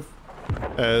the move.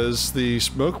 As the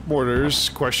smoke mortars,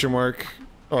 question mark,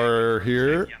 are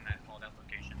here.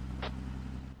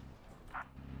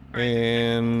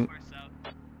 And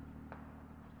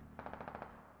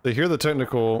they hear the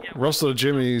technical. Russell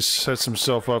Jimmy sets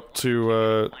himself up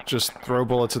to just throw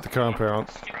bullets at the compound.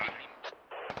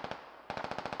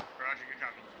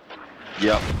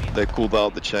 Yep, they called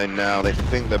out the chain now. They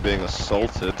think they're being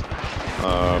assaulted.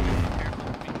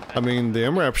 I mean, the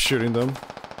MRAP's shooting them.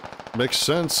 Makes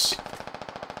sense.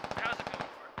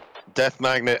 Death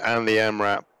Magnet and the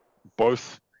MRAP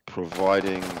both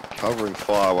providing covering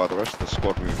fire while the rest of the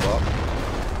squad move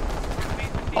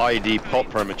up. ID pop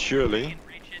prematurely.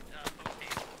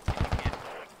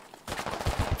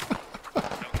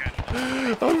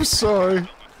 I'm sorry.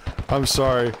 I'm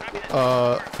sorry.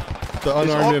 The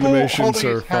unarmed animations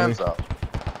are funny.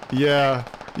 Yeah.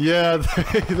 Yeah,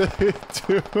 they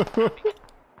do.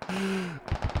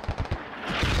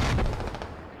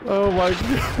 Oh my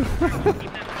god.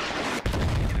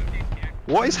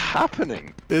 What is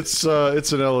happening? It's an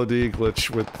LOD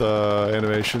glitch with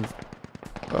animation.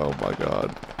 Oh my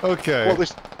god. Okay. Well,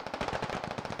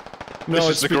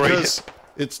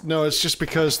 it's just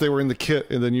because they were in the kit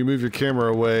and then you move your camera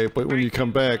away, but when you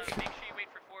come back,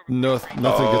 nothing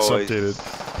gets updated.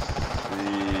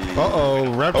 Uh-oh,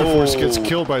 Raptor Force gets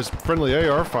killed by friendly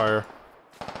AR fire.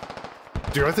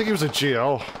 Dude, I think he was a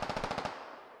GL.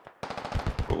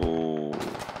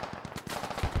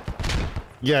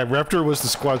 Yeah, Raptor was the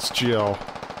squad's GL.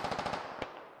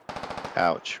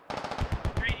 Ouch.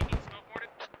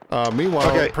 Meanwhile,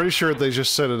 I'm pretty sure they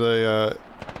just set a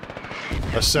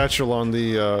satchel on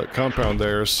the compound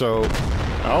there, so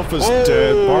Alpha's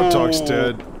dead, Bartok's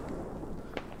dead.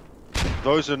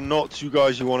 Those are not 2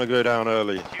 guys you want to go down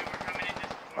early.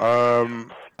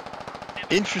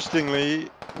 Interestingly,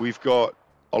 we've got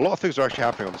a lot of things are actually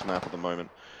happening on this map at the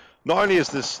moment. Not only is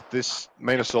this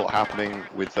main assault happening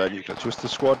with Nuclear Twister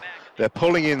squad, they're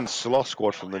pulling in Sloth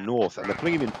squad from the north, and they're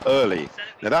pulling him in early.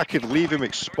 Now that could leave him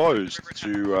exposed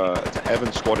to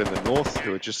Evan's squad in the north,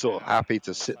 who are just sort of happy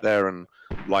to sit there and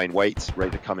lie in wait, ready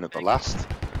to come in at the last.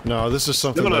 No, this is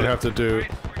something they have to do.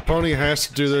 Pony has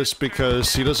to do this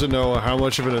because he doesn't know how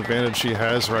much of an advantage he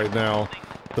has right now.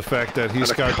 The fact that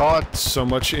he's got so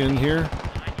much in here.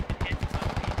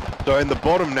 So in the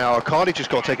bottom now, Akadi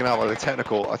just got taken out by the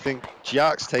technical. I think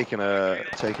Jack's taken a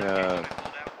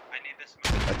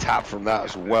tap from that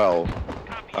as well.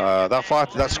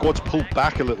 That squad's pulled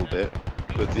back a little bit.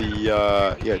 But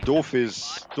the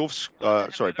Dorf's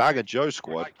Bagger Joe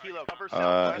squad,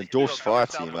 and Dorf's fire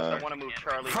team are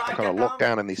kind of locked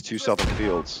down in these two southern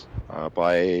fields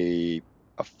by a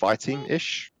fire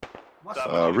team-ish.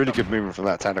 Really good movement from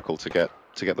that tentacle to get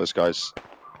those guys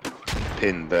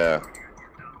pinned there.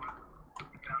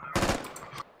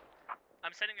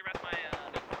 I'm sending the rest of my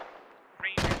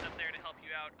rangers up there to help you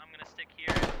out. I'm gonna stick here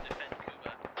and defend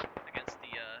Kuba against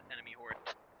the enemy horde.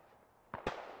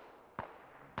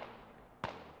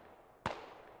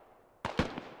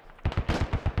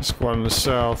 Squad in the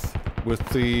south with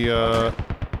the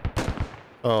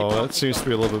oh, that seems to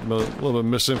be a little bit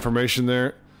misinformation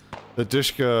there. The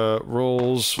Dishka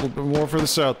rolls a little bit more for the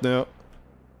south now.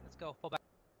 Let's go. Fall back.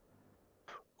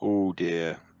 Oh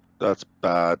dear, that's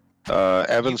bad.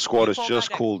 Evan's squad has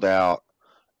just called out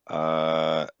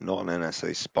not an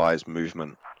NSA spies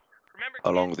movement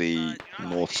along the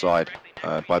north side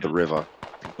by the river.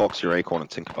 Box your Acorn and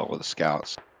Tinkerbell with the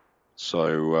scouts.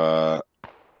 So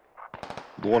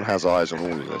Lorne has eyes on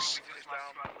all of this.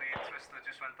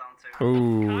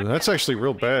 Ooh, that's actually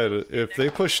real bad. If they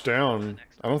push down,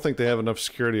 I don't think they have enough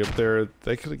security up there.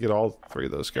 They could get all three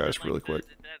of those guys really quick.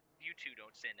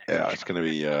 Yeah, it's gonna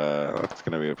be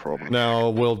a problem. Now,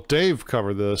 will Dave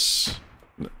cover this?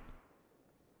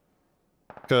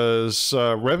 Because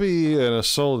Rebby and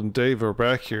Assault and Dave are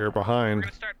back here behind.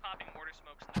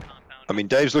 I mean,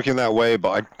 Dave's looking that way, but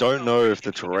I don't know if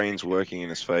the terrain's working in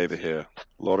his favor here.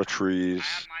 A lot of trees.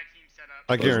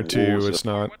 I guarantee you it's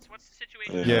not.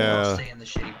 Yeah.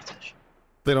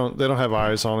 They don't have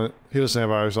eyes on it. He doesn't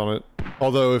have eyes on it.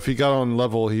 Although if he got on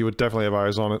level, he would definitely have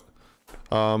eyes on it.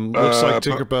 Looks like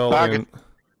Tinkerbell and...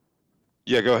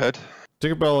 Yeah, go ahead.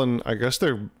 Tinkerbell and I guess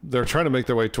they're trying to make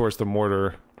their way towards the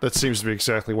mortar. That seems to be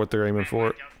exactly what they're aiming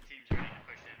for.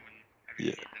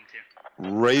 Yeah.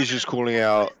 Rage is calling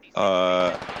out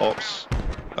Ops,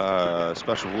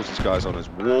 Special Forces guys on his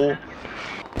wall,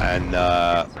 and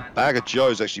Bagger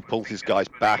Joe's actually pulled his guys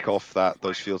back off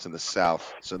those fields in the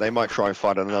south, so they might try and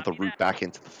find another route back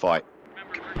into the fight.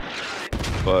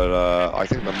 But I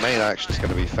think the main action is going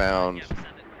to be found,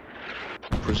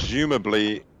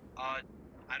 presumably,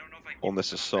 on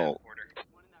this assault.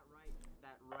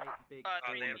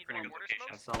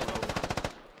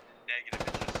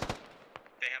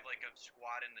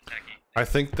 I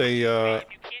think they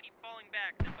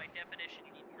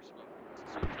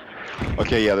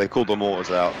Okay, yeah, they called the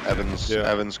mortars out.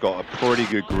 Evan's got a pretty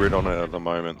good grid on it at the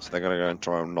moment, so they're gonna go and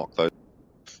try and knock those.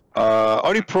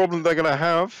 Only problem they're gonna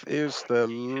have is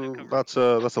that's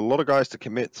a lot of guys to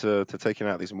commit to taking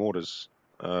out these mortars.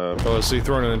 Oh, is he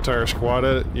throwing an entire squad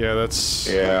at it? Yeah, that's...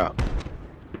 Yeah.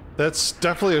 That's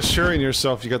definitely assuring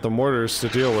yourself you got the mortars to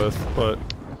deal with, but,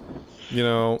 you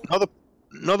know...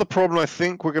 Another problem I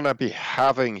think we're going to be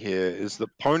having here is that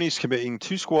Pony's committing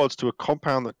 2 squads to a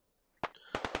compound that...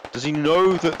 Does he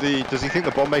know that does he think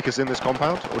the bomb maker's in this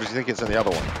compound, or does he think it's in the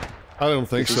other one? I don't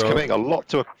think so. He's committing a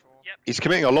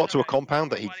lot to a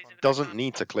compound that he doesn't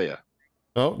need to clear.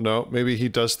 Oh, no, maybe he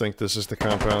does think this is the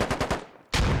compound.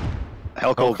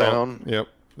 Hellcold down. Yep,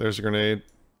 there's a grenade.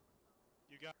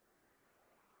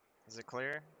 Is it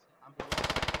clear?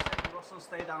 Russell,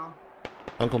 stay down.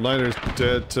 Uncle Niner's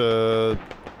dead. I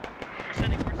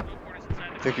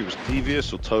think it was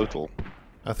devious or total.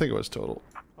 I think it was total.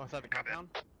 Oh, is that the compound?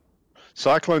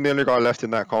 Cyclone, the only guy left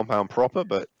in that compound proper,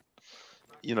 but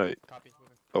you know.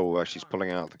 Oh, actually, he's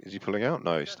pulling out. Is he pulling out?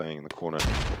 No, he's staying in the corner.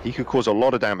 He could cause a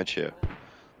lot of damage here.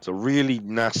 It's a really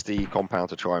nasty compound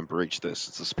to try and breach this.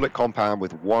 It's a split compound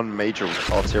with one major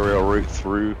arterial route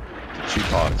through the 2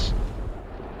 parts.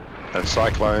 And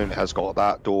Cyclone has got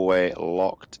that doorway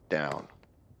locked down.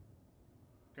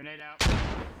 Grenade out.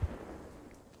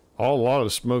 A lot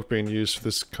of smoke being used for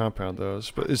this compound, though.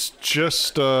 But it's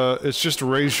just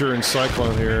Razor and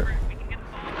Cyclone here.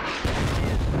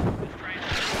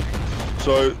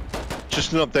 So,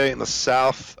 just an update in the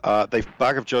south.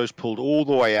 Bag of Joe's pulled all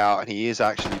the way out, and he is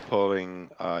actually pulling.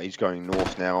 He's going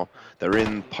north now. They're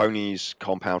in Pony's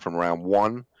compound from round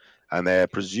 1, and they're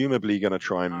presumably going to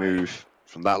try and move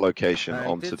from that location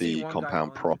onto the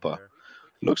compound proper.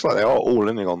 Looks like they are all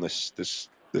in on this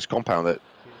compound that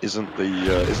isn't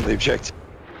the objective,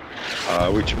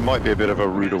 which might be a bit of a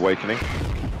rude awakening.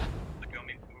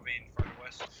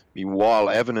 Meanwhile,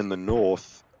 Evan in the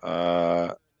north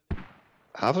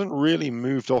haven't really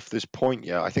moved off this point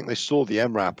yet. I think they saw the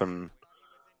MRAP and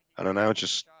are now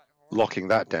just locking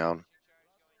that down.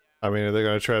 I mean, are they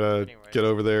going to try to get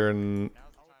over there and...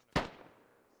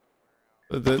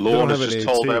 Lorne has just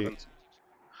told Evan.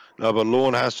 No, but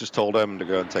Lorne has just told Evan to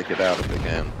go and take it out if they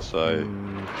can. So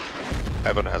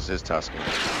Evan has his task.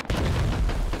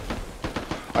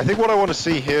 I think what I want to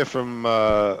see here from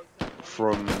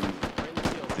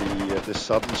this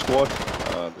southern squad,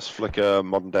 this Flicker,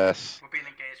 Modern Death,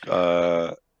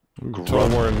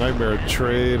 Tullamore and Nightmare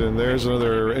trade, and there's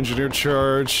another engineered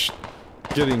charge,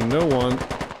 getting no one.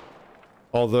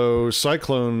 Although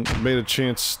Cyclone made a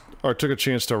chance, or took a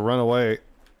chance to run away.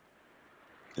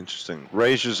 Interesting.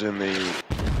 Razor's in the...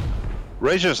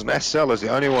 Razor's and SL is the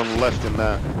only one left in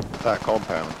that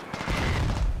compound.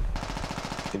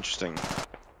 Interesting.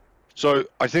 So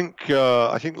I think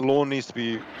Lorne needs to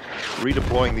be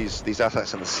redeploying these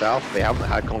assets in the south. They haven't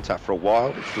had contact for a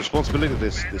while. It's the responsibility of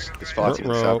this fire team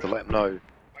in the south to let them know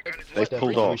they've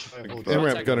pulled off.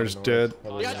 MRAP gunner's dead.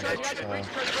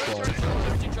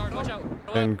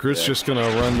 And Groot's just gonna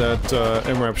run that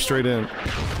MRAP straight in.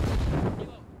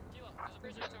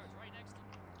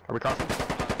 Are we crossing?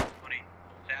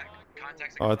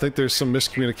 I think there's some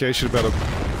miscommunication about a...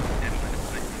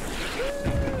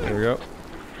 There we go.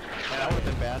 That would have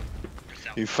been bad.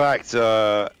 In fact,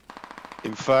 the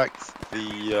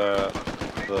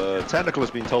technical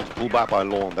has been told to pull back by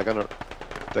Lorne. They're gonna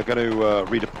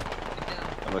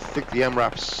redeploy. And I think the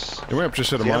MRAP's... MRAP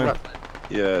just hit a mine.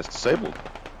 Yeah, it's disabled.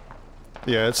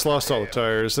 Yeah, it's lost all the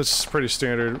tires. That's pretty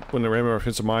standard when the MRAP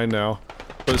hits a mine now.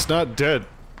 But it's not dead.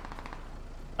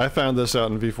 I found this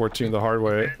out in V14 the hard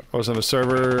way. I was on a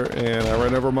server, and I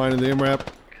ran over a mine in the MRAP.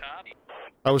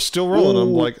 I was still rolling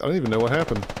them, like, I don't even know what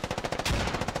happened.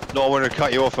 No, I wanted to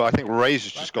cut you off. I think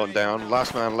Razor's just gone down.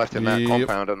 Last man left in that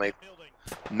compound, and they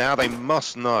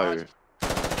must know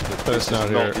that this is not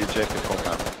the objective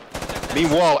compound.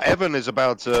 Meanwhile, Evan is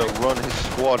about to run his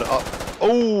squad up.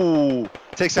 Oh!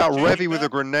 Takes out Revy with a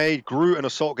grenade. Groot and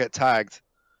Assault get tagged.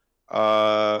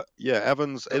 Yeah,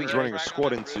 Evan's running a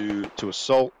squad into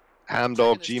Assault,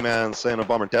 Hamdog, G-Man, Sailor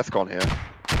Bomber, and Deathcon here.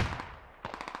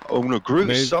 Oh no, Groot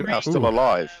is somehow still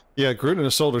alive. Yeah, Groot and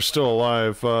Assault are still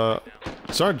alive.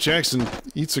 Sergeant Jackson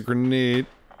eats a grenade.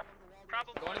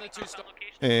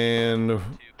 And...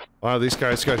 wow, these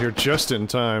guys got here just in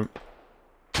time.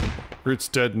 Groot's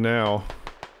dead now.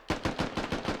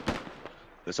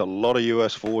 There's a lot of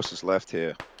US forces left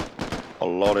here. A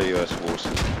lot of US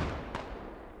forces.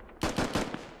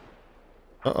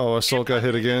 Uh-oh, Assault got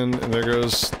hit again, and there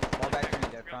goes... Crawl back to me,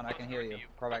 Deathcon. I can hear you.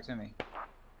 Crawl back to me.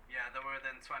 Yeah, they're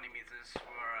within 20 meters.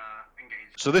 We're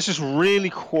engaged. So this is really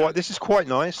quite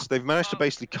nice. They've managed to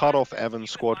basically cut off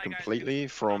Evan's squad completely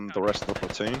from the rest of the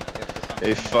platoon.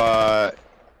 If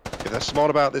they're smart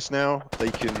about this now,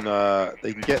 they can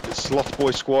get the Sloth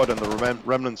Boy squad and the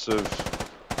remnants of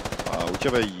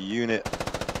whichever unit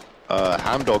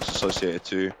Hamdog's associated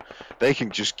to. They can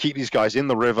just keep these guys in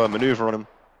the river, maneuver on them,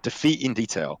 defeat in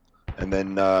detail, and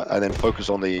then focus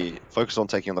on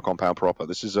taking on the compound proper.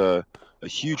 This is a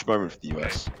huge moment for the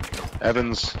US.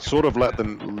 Evans sort of led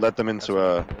them into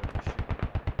a...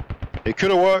 It could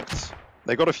have worked.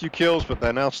 They got a few kills, but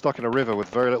they're now stuck in a river with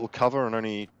very little cover and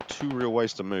only 2 real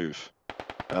ways to move.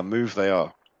 Move they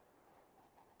are.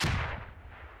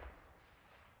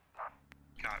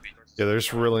 Yeah,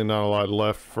 there's really not a lot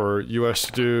left for US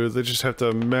to do. They just have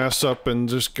to mass up and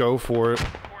just go for it.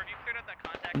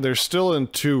 They're still in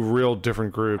 2 real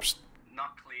different groups.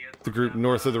 The group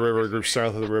north of the river, the group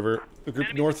south of the river. The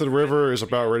group north of the river is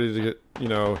about ready to get, you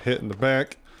know, hit in the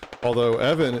back. Although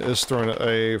Evan is throwing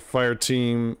a fire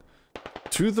team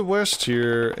to the west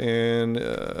here, and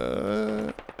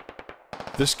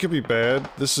this could be bad.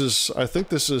 I think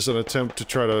this is an attempt to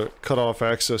try to cut off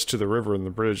access to the river and the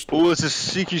bridge. Oh, there's a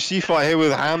CQC fight here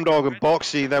with Hamdog and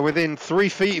Boxy. They're within 3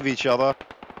 feet of each other,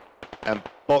 and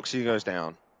Boxy goes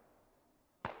down.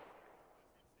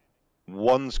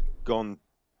 One's gone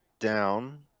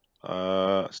down.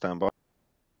 Stand by.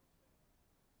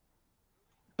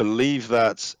 Believe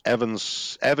that Evan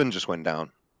just went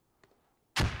down.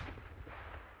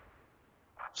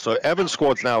 So Evan's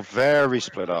squad's now very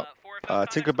split up.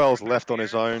 Tinkerbell's left on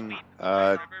his own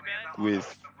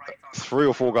with 3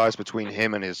 or 4 guys between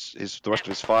him and the rest of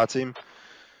his fire team.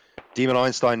 Demon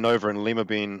Einstein, Nova, and Lima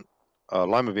Bean,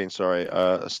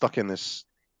 stuck in this.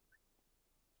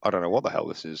 I don't know what the hell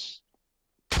this is.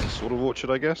 Sort of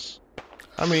orchard, I guess.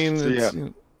 I mean, so, it's,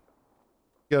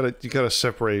 yeah. you gotta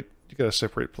separate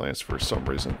plants for some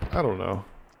reason. I don't know.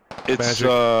 It's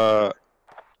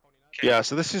yeah.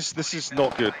 So this is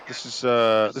not good. This is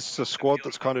a squad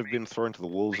that's kind of been thrown to the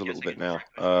wolves a little bit now.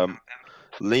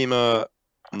 Lima,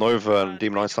 Nova, and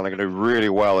Demon Einstein are going to do really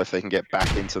well if they can get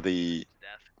back into the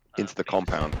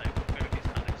compound.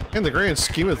 In the grand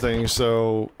scheme of things,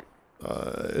 though,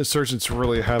 insurgents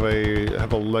really have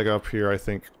a leg up here, I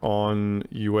think, on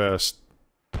US.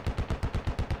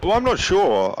 Well, I'm not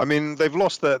sure. I mean, the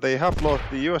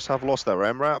US have lost their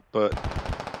MRAP, but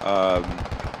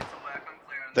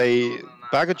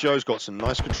Bag of Joe's got some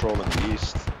nice control in the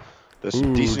east. There's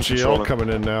some Ooh, decent control. GL coming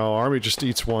in now. Army just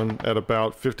eats one at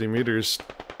about 50 meters.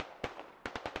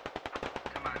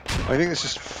 I think this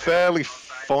is fairly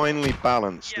finely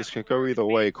balanced. This can go either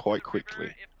way quite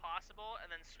quickly.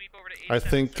 I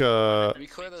think, oh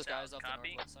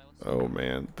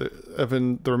man,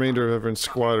 the remainder of Evan's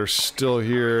squad are still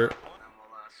here,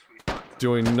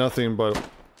 doing nothing but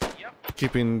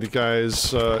keeping the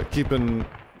guys,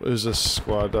 who's this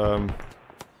squad,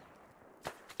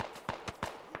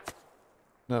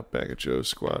 not Bag of Joe's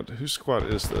squad. Whose squad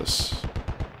is this? Okay,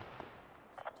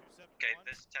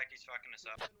 this techie's fucking us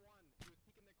up.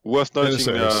 Worth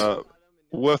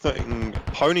noting,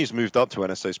 Pony's moved up to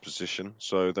NSA's position,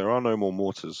 so there are no more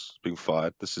mortars being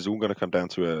fired. This is all going to come down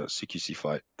to a CQC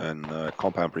fight and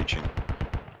compound breaching.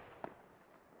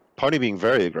 Pony being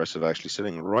very aggressive, actually,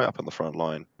 sitting right up on the front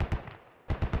line.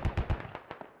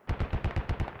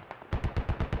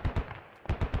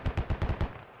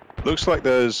 Looks like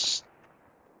there's...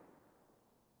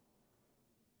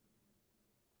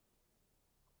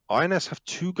 INS have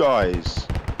two guys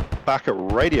back at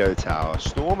Radio Tower,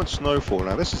 Storm and Snowfall.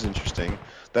 Now this is interesting.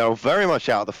 They are very much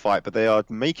out of the fight, but they are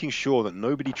making sure that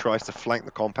nobody tries to flank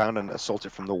the compound and assault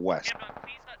it from the west.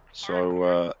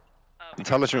 So,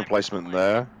 intelligent placement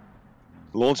there.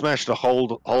 Lord's managed to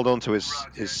hold on to his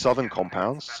southern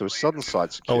compounds, so his southern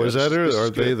side's secure. Oh, is that it, or are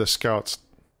they the scouts?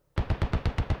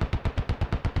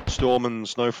 Storm and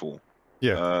Snowfall.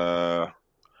 Yeah.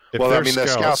 If well, they're I mean, they're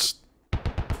scouts.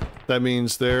 That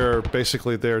means they're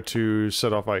basically there to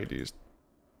set off IEDs.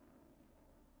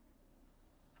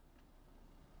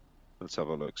 Let's have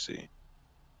a look, see.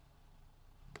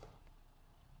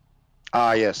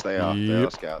 Ah, yes, they are. They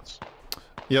are scouts.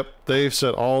 Yep, they've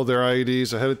set all their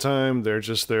IEDs ahead of time. They're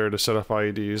just there to set off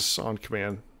IEDs on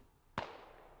command.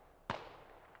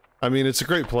 I mean, it's a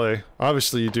great play.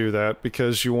 Obviously, you do that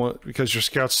because your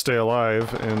scouts stay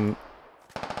alive and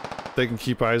they can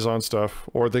keep eyes on stuff,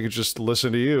 or they could just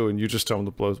listen to you and you just tell them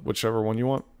to blow whichever one you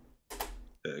want.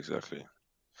 Yeah, exactly.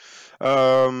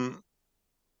 Okay.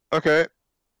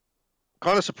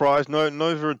 Kind of surprised.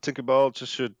 Nova and Tinkerbell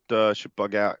just should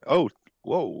bug out. Oh,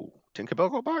 whoa! Tinkerbell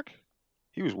got back.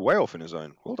 He was way off in his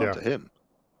zone. Well done to him.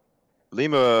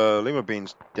 Lima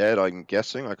Bean's dead. I'm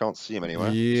guessing. I can't see him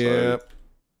anywhere. Yeah. So...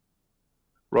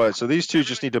 Right. So these two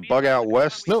just need to bug out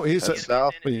west. No, he's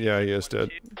south. Yeah, he is dead.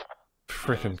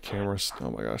 Freaking cameras!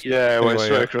 Oh my gosh. Yeah.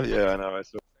 Anyway, yeah, I know. I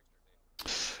saw.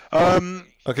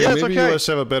 Okay, yeah, maybe US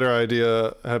have a better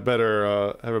idea, have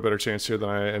a better chance here than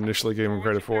I initially gave him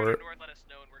credit for.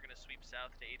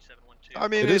 I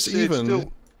mean, it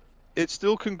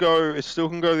still can go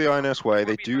the INS way.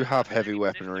 They do have heavy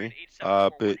weaponry,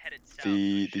 but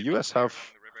the US have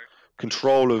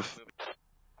control of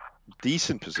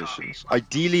decent positions.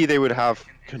 Ideally, they would have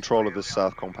control of the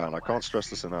south compound. I can't stress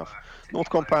this enough. North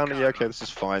compound, yeah, okay, this is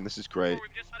fine. This is great.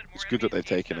 It's good that they've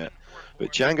taken it.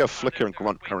 But Django, Flicker, and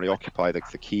Grunt currently occupy the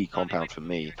key compound for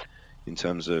me in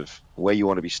terms of where you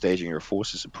want to be staging your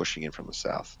forces and pushing in from the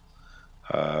south.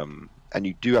 And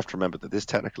you do have to remember that this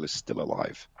technical is still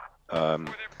alive.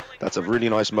 That's a really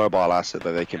nice mobile asset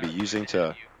that they can be using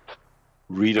to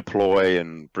redeploy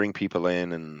and bring people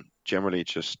in and generally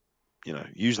just, you know,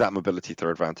 use that mobility to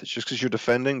their advantage. Just because you're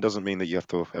defending doesn't mean that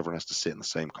everyone has to sit in the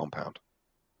same compound.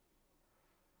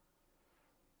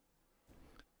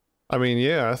 I mean,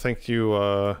 yeah, I think you,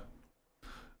 I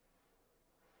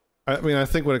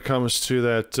think when it comes to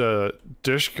that,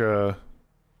 Dishka,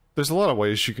 there's a lot of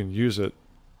ways you can use it.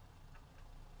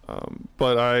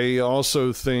 But I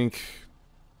also think,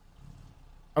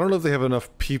 I don't know if they have enough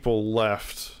people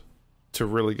left to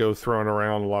really go throwing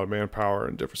around a lot of manpower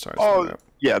and different sides. Oh,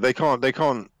 yeah, they can't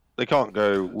go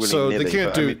willy-nilly. So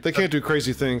they can't do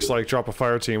crazy things like drop a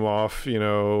fire team off, you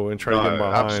know, and try to get them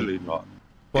behind. Absolutely not.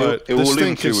 But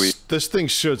this thing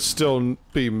should still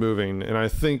be moving, and I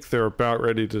think they're about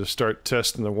ready to start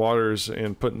testing the waters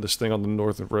and putting this thing on the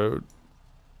northern road.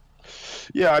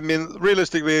 Yeah, I mean,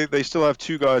 realistically, they still have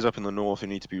two guys up in the north who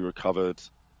need to be recovered.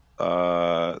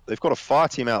 They've got a fire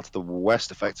team out to the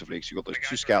west, effectively, because you've got those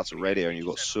two scouts at radio, and you've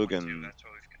got Sug and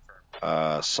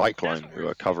Cyclone who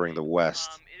are covering the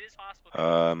west.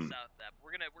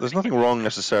 There's nothing wrong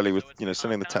necessarily with, you know,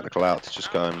 sending the technical out to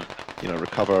just go and, you know,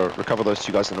 recover those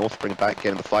two guys in the north, bring it back,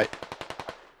 get in the fight.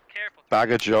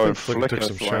 Bag of Joe and Flicker took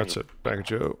some shots at Bag of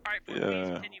Joe.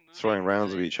 Yeah, throwing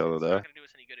rounds at each other there.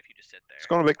 It's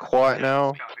gone a bit quiet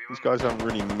now. These guys haven't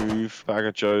really moved. Bag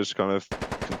of Joe's kind of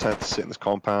content to sit in this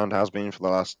compound, has been for the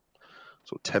last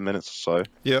sort of 10 minutes or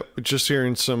so. Yep, just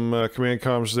hearing some command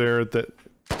comms there that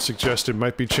suggested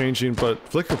might be changing, but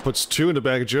Flicker puts two into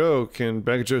Bag of Joe. Can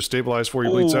Bag of Joe stabilize before he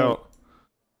bleeds out?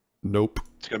 Nope.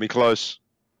 It's gonna be close.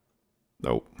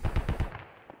 Nope.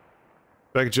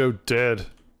 Bag Joe dead.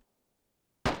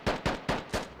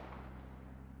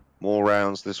 More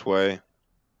rounds this way.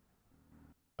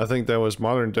 I think that was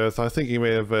Modern Death. I think he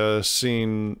may have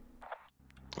seen...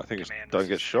 I think it's Don't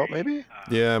Get Shot, maybe?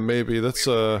 Yeah, maybe. That's,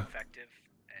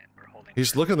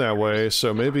 he's looking that way,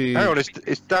 so maybe... Hang on,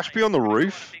 is Dash be on the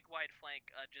roof?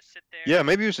 Yeah,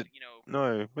 maybe it was...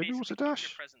 No, maybe it was a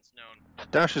Dash?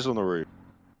 Dash is on the roof.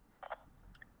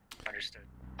 Understood.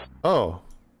 Oh.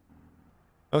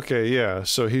 Okay, yeah,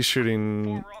 so he's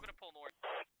shooting...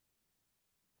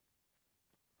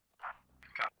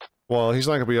 Well, he's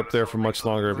not going to be up there for much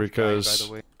longer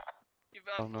because...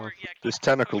 Oh, no. This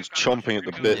tentacle's chomping at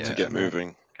the bit to get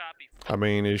moving. I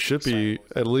mean, he should be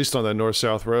at least on that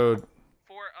north-south road.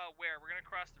 Where? We're gonna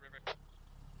cross the river.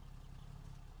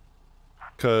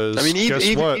 Because I mean,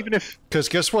 even if... Because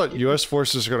guess what? U.S.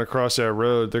 forces are going to cross that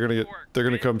road. They're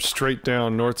going to come straight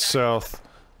down north-south.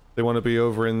 They want to be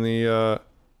over in the...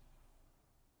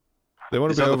 They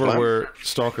want to be over where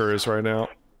Stalker is right now.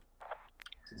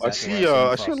 I see a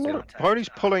lot of ponies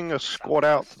pulling a squad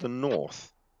out to the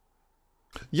north.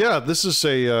 Yeah, this is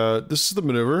the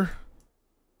maneuver.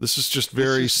 This is just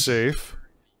very safe.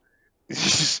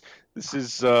 This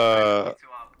is have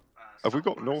we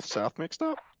got north-south mixed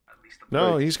up?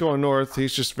 No, he's going north.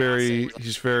 He's just very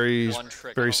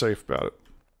safe about it.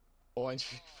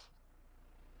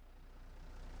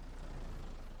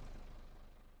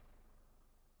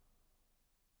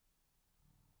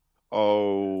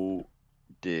 Oh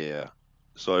dear.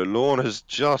 So Lorna's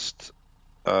just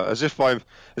as if by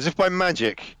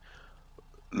magic,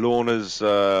 Lorna's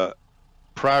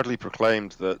proudly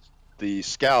proclaimed that the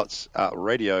scouts at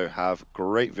radio have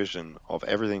great vision of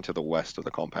everything to the west of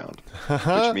the compound,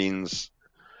 which means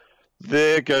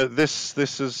there go. This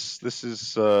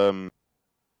is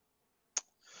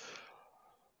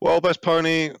well, best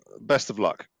pony, best of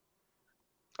luck.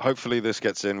 Hopefully this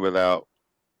gets in without,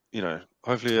 you know,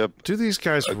 hopefully do these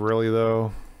guys really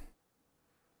though?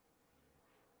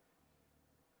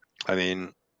 I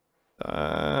mean,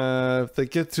 if they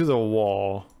get through the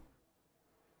wall.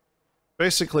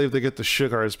 Basically, if they get to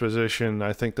Sugar's position,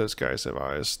 I think those guys have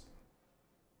eyes.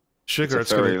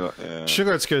 Sugar's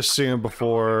gonna see him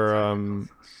before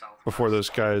those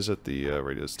guys at the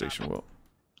radio station will.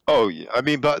 Oh yeah, I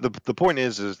mean, but the point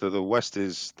is that the west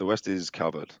is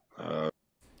covered.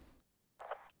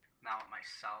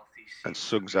 And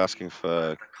Sug's asking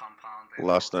for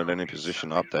last known any position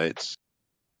updates.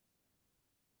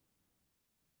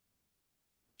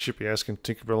 Should be asking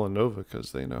Tinkerbell and Nova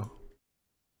because they know.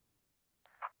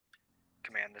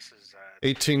 Command, this is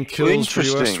 18 kills for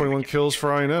US, 21 kills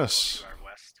for INS.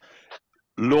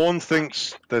 Lorne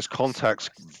thinks there's contacts.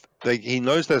 He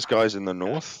knows there's guys in the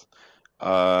north,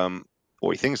 or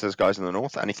he thinks there's guys in the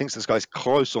north, and he thinks there's guys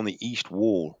close on the east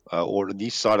wall or the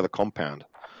east side of the compound.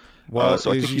 Well,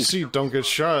 so as you see, Don't Get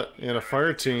Shot and a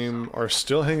fire team are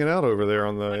still hanging out over there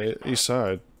on the east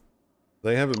side.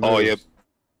 They haven't moved. Oh yeah,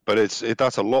 but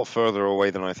that's a lot further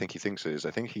away than I think he thinks it is.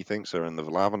 I think he thinks they're in the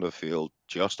lavender field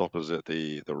just opposite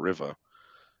the river.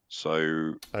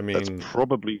 So I mean, that's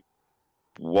probably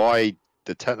why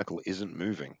the technical isn't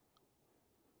moving.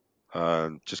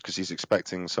 Just because he's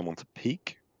expecting someone to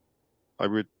peek.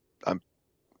 I'm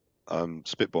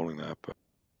spitballing there, but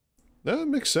that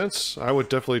makes sense. I would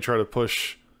definitely try to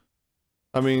push.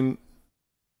 I mean,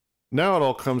 now it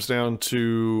all comes down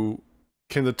to,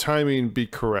 can the timing be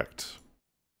correct?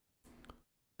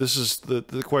 This is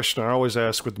the question I always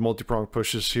ask with multi-pronged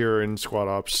pushes here in squad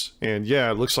ops. And yeah,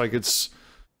 it looks like it's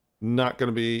not going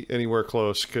to be anywhere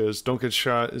close because Don't Get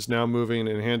Shot is now moving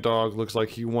and Hand Dog looks like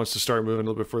he wants to start moving a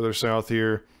little bit further south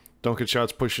here. Don't Get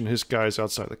Shot's pushing his guys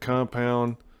outside the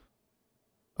compound.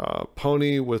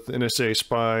 Pony with NSA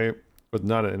spy, with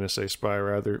not an NSA spy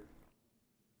rather.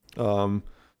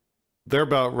 They're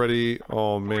about ready.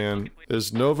 Oh man,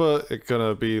 is Nova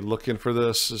gonna be looking for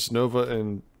this? Is Nova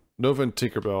and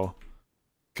Tinkerbell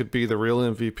could be the real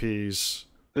MVPs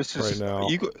right now.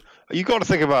 You got to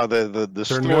think about the they're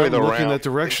story. They're not looking that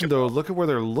direction though. Look at where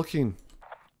they're looking.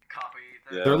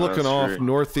 Yeah, they're looking off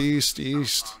northeast,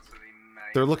 east.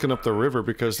 They're looking up the river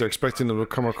because they're expecting them to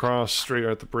come across straight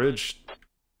at the bridge.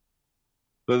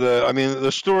 But I mean,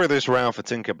 the story of this round for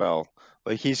Tinkerbell,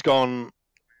 like he's taken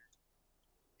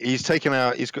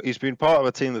out. He's been part of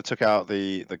a team that took out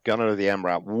the gunner of the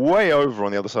MRAP way over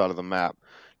on the other side of the map.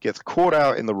 Gets caught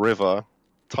out in the river,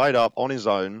 tied up on his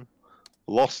own,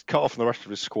 cut off from the rest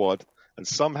of his squad, and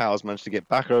somehow has managed to get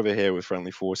back over here with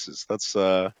friendly forces. It's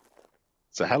a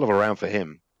hell of a round for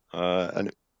him.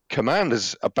 And Command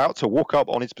is about to walk up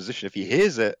on his position. If he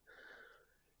hears it,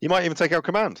 he might even take out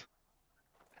Command.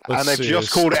 And they've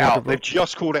just called it out. They've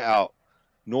just called it out.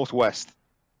 Northwest.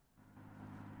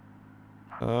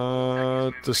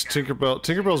 This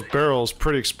Tinkerbell's barrel is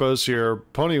pretty exposed here.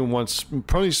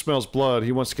 Pony smells blood.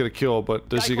 He wants to get a kill, but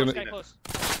does he gonna?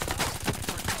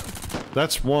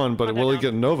 That's one, but will he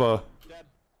get Nova?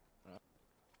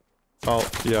 Oh,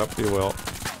 yep, he will.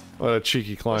 What a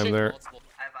cheeky climb there.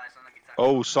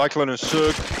 Oh, Cyclone and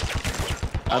Sug.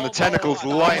 And the tentacles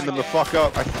lighting them the fuck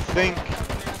up, I think.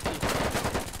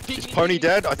 Is Pony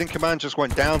dead? I think Command just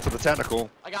went down to the tentacle.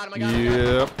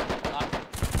 Yep.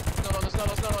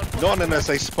 Not unless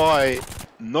they spy.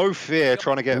 No fear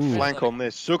trying to get a flank on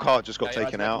this. Sughart just got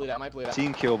taken out.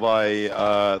 Team kill by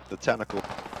the tentacle.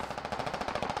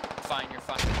 Fine, you're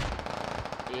fine.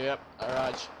 Yep,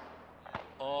 alright.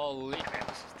 Holy.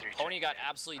 Pony got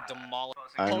absolutely demolished.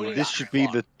 And this should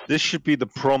be the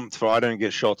prompt for I don't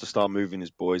get shot to start moving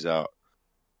his boys out.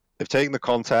 They've taken the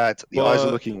contact. The eyes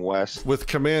are looking west. With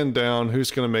Command down,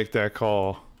 who's going to make that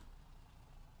call?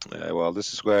 Yeah, well,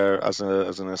 this is where, as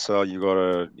an SL, you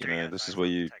gotta, this is where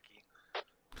you.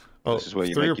 Oh, this is where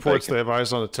you 3 reports they have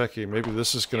eyes on a techie. Maybe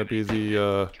this is going to be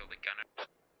the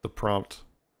prompt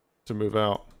to move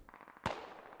out.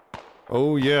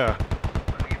 Oh yeah.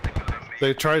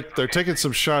 They're taking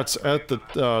some shots at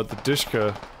the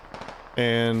Dishka,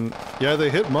 and yeah, they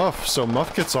hit Muff, so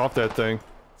Muff gets off that thing.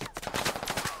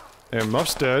 And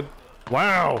Muff's dead.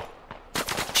 Wow!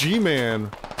 G-Man.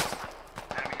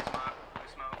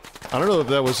 I don't know if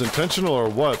that was intentional or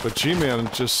what, but G-Man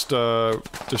just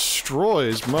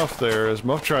destroys Muff there as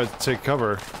Muff tried to take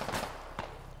cover.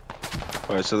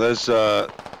 Alright, so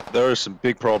there are some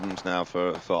big problems now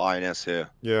for INS here.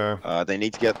 Yeah. They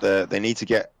need to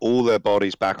get all their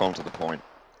bodies back onto the point.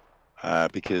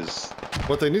 Because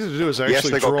what they need to do is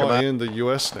actually draw in the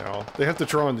US now. They have to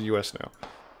draw in the US now.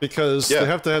 Because they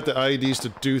have to have the IEDs to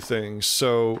do things,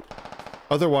 so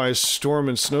otherwise Storm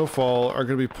and Snowfall are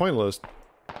going to be pointless.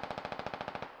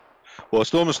 Well,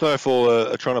 Storm and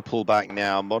Snowfall are trying to pull back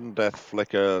now. Modern Death,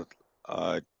 Flicker,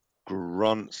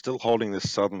 Grunt still holding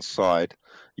this southern side.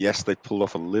 Yes, they pulled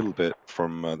off a little bit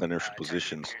from their initial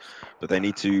positions, but they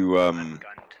need to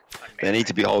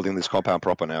be holding this compound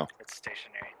proper now. It's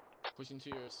stationary. Pushing to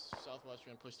your southwest,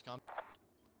 you're gonna push the compound.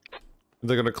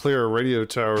 They're going to clear a radio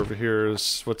tower over here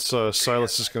is what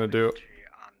Silas is going to do.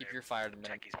 Keep your fire to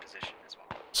minute.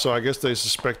 So I guess they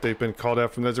suspect they've been called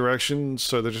out from that direction,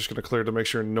 so they're just going to clear to make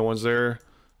sure no one's there.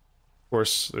 Of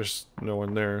course, there's no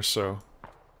one there, so...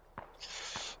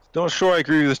 Not sure I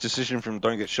agree with this decision from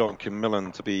Don't Get Shot and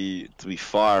Camillan to be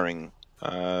firing.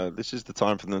 This is the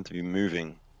time for them to be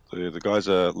moving. The guys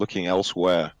are looking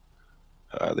elsewhere.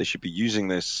 They should be using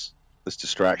this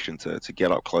distraction to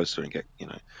get up closer and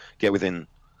get within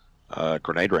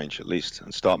grenade range at least,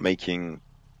 and start making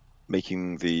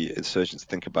the insurgents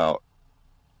think about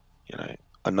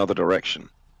another direction.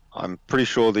 I'm pretty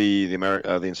sure the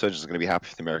insurgents are going to be happy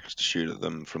for the Americans to shoot at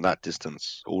them from that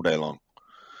distance all day long.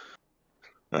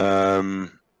 They're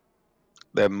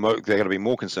going to be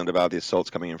more concerned about the assaults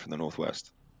coming in from the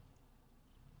northwest.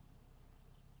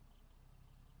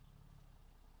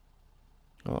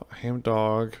 Ham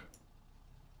Dog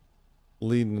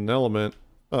leading an element.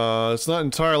 It's not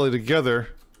entirely together.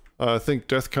 I think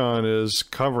DEFCON is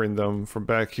covering them from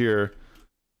back here,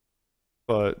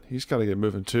 but he's got to get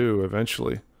moving too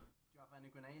eventually.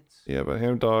 Yeah, but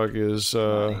Ham Dog is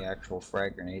actual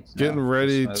frag grenades getting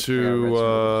ready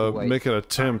to make an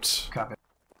attempt.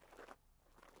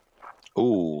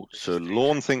 Oh, so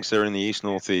Lorne thinks they're in the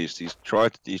east-northeast. He's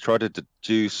tried to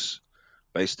deduce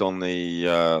based on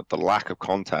the lack of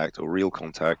contact or real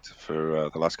contact for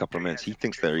the last couple of minutes. He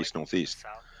thinks they're east-northeast,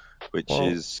 which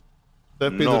is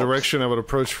that'd be the direction I would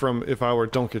approach from if I were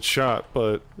Don't Get Shot.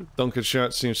 But Don't Get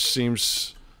Shot seems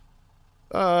he's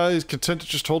content to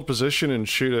just hold position and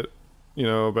shoot at,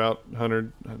 about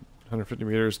 150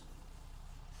 meters.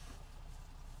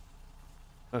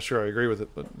 Not sure I agree with it,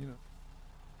 but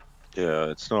yeah,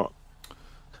 it's not.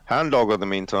 Hand Dog in the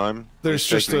meantime. There's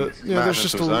just his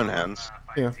own hands.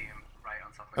 Yeah.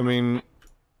 I mean,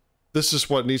 this is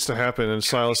what needs to happen, and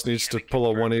Silas needs to pull a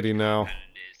 180 now.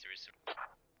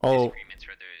 Oh,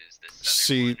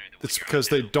 see, it's because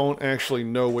they don't actually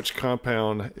know which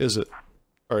compound is it.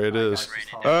 Or it is.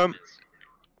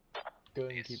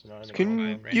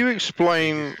 Can you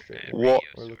explain what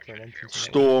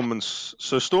Storm and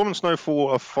Snowfall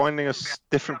are finding a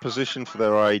different position for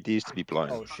their IEDs to be blown?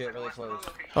 Oh shit, really close.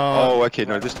 Oh, okay,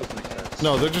 no, this doesn't make sense.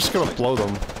 No, they're just gonna blow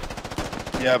them.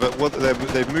 Yeah, but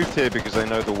they've moved here because they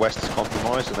know the west is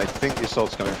compromised and they think the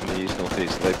assault's coming from the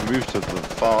east-northeast. They've moved to the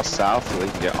far south so they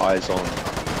can get eyes on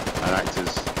and act as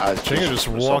Chinga just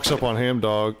walks up on Ham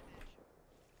Dog.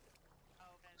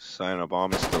 saying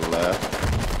Obama's still there.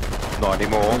 Not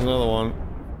anymore. There's another one.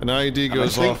 An IED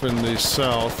goes off in the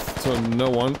south, so no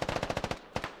one.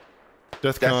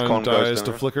 Deathcon dies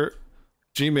to Flicker.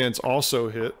 G-Man's also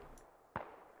hit.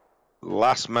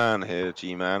 Last man here,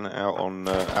 G-Man, out on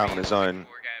his own.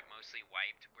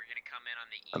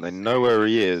 And they know where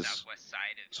he is.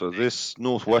 So this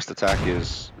northwest attack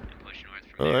is,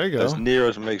 oh, there you go. as near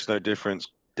as makes no difference,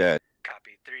 dead.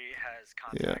 Copy. 3 has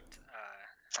contact.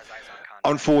 Has eyes on contact.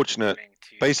 Unfortunate.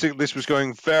 Basically, this was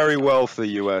going very well for the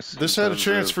US. This had a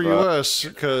chance for US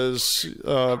because,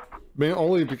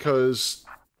 only because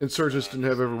insurgents didn't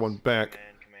have everyone back.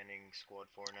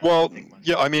 Well,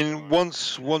 yeah, I mean,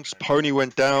 once Pony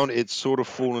went down, it's sort of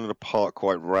fallen apart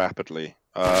quite rapidly.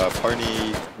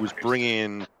 Pony was bringing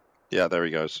in, yeah, there he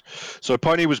goes. So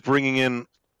Pony was bringing in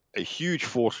a huge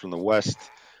force from the west.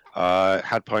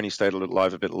 Had Pony stayed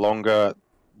alive a bit longer,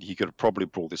 he could have probably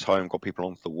brought this home, got people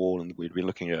onto the wall, and we'd be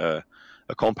looking at a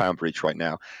compound breach right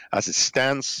now. As it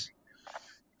stands,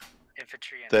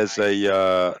 there's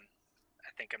a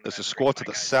squad to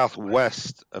the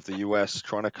southwest of the US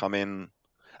trying to come in,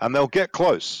 and they'll get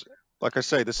close. Like I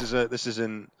say, this is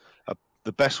the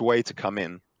best way to come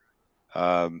in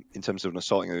terms of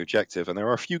assaulting the objective. And there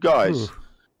are a few guys,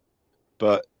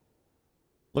 but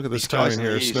look at this timing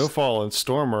here. Snowfall and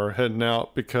Storm are heading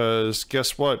out because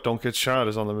guess what? Don't Get Shot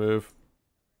is on the move.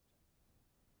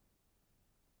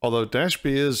 Although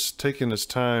Dashby is taking his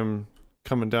time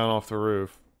coming down off the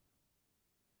roof.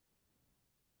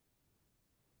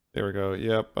 There we go.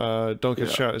 Yep. Don't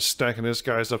Get Shot is stacking his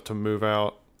guys up to move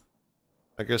out.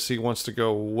 I guess he wants to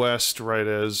go west right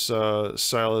as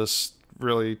Silas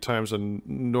really times a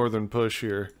northern push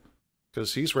here.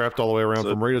 Because he's wrapped all the way around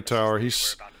from Radar Tower.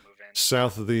 He's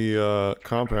south of the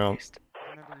compound.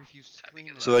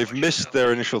 So they've missed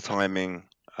their initial timing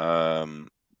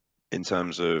in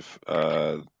terms of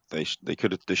they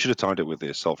should have timed it with the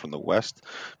assault from the west.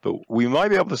 But we might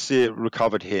be able to see it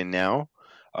recovered here now.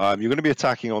 You're going to be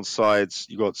attacking on sides.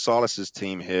 You've got Silas's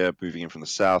team here moving in from the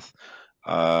south.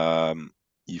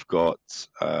 You've got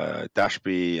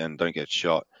Dashby and Don't Get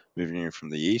Shot moving in from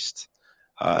the east.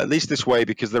 At least this way,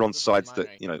 because they're on sides that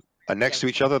are next to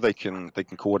each other, they can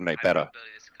coordinate better.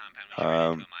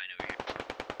 And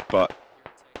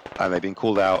they've been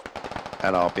called out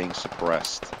and are being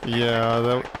suppressed.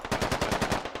 Yeah,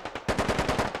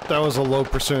 that was a low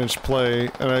percentage play,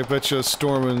 and I bet you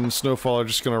Storm and Snowfall are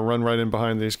just going to run right in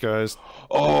behind these guys.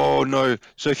 Oh no!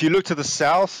 So if you look to the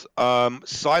south,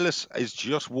 Silas has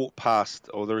just walked past,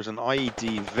 or there is an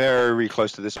IED very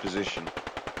close to this position.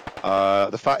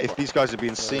 The fact, if these guys are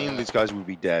being seen, these guys would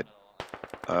be dead.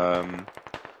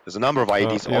 There's a number of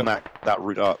IEDs on that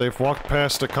route up. They've walked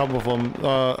past a couple of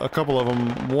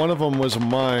them. One of them was a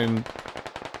mine.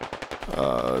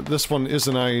 This one is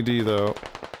an IED though.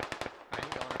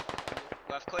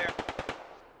 Left clear.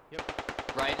 Yep.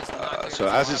 Right is not so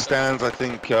as it stands, I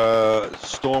think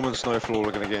Storm and Snowfall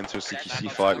are going to get into a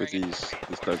CQC fight with these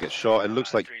Don't Get Shot. It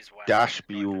looks like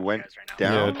Dashby went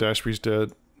down. Yeah, Dashby's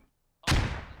dead.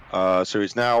 So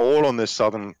it's now all on this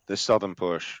southern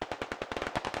push.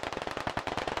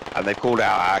 And they've called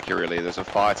out accurately. There's a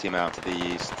fire team out to the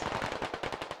east.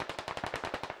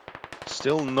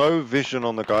 Still no vision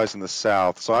on the guys in the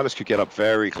south. Silas could get up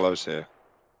very close here.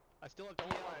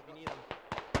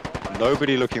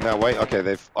 Nobody looking that way. Okay,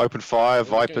 they've opened fire.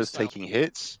 Viper's taking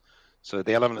hits. So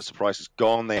the element of surprise is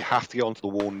gone. They have to get onto the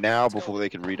wall now before they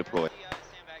can redeploy.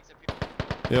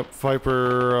 Yep,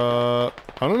 Viper, I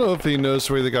don't know if he knows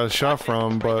where they got a shot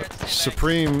from, but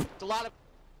Supreme...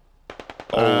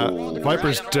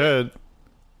 Viper's dead.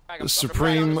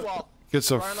 Supreme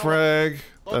gets a frag.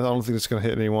 I don't think it's going to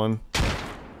hit anyone.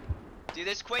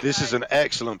 This is an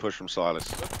excellent push from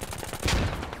Silas.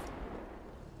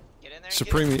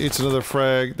 Supreme eats another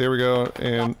frag. There we go,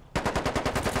 and...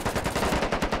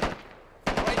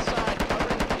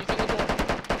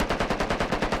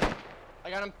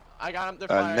 I got him.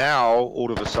 And now,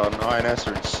 all of a sudden, INS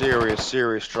are in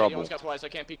serious trouble.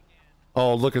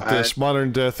 Oh, look at this.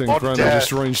 Modern Death and Grunt are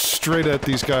just running straight at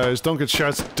these guys. Don't Get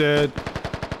Shot's dead.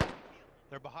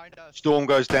 They're behind us. Storm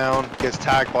goes down, gets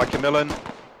tagged by Camillan.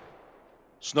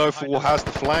 Snowfall has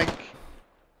the flank.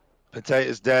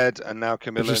 Potato's dead, and now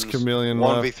Camillan's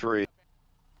 1v3.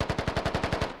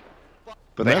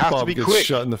 But they have to be gets quick.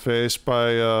 Shot in the face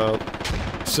by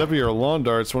Sevi or Lawn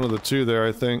Darts, one of the two there,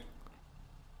 I think.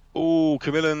 Ooh,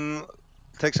 Camillan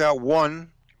takes out one.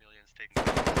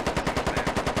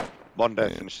 One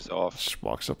death finishes it off. Just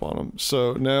walks up on him.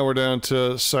 So now we're down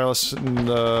to Silas and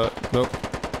nope.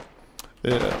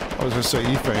 Yeah, I was gonna say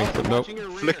E-Fank, but nope.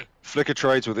 Flicker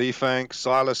trades with E-Fank.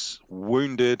 Silas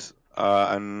wounded,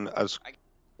 and as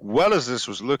well as this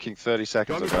was looking 30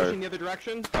 seconds ago, pushing the other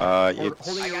direction?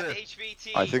 Holding your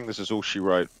I think this is all she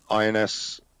wrote.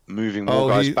 INS moving more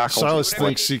guys back Silas onto the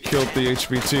thinks he killed the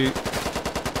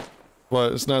HVT,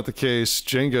 but it's not the case.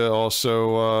 Jenga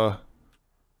also,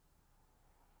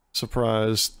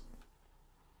 surprised.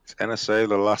 Is NSA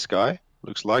the last guy?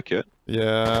 Looks like it.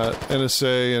 Yeah,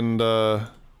 NSA and,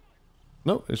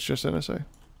 no, it's just NSA.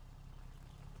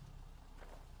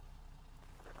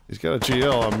 He's got a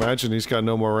GL, I imagine he's got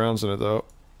no more rounds in it, though.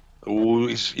 Oh,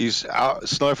 he's out.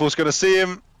 Snowfall's gonna see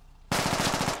him.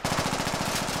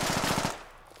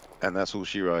 And that's all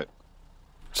she wrote.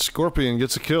 Scorpion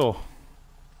gets a kill.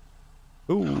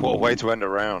 Ooh. What a way to end a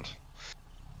round.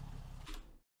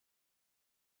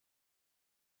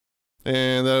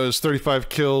 And that was 35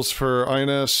 kills for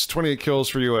INS, 28 kills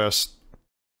for US.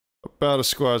 About a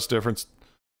squad's difference.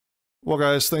 Well,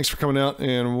 guys, thanks for coming out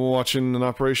and watching an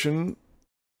Operation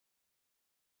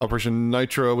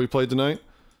Nitro we played tonight.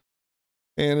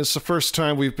 And it's the first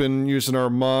time we've been using our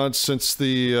mods since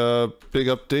the big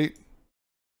update.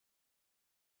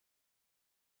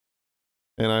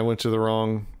 And I went to the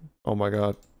wrong... Oh my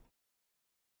god.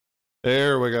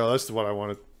 There we go, that's what I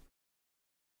wanted.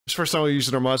 It's the first time we're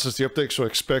using our mods since the update, so I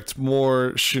expect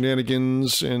more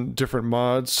shenanigans and different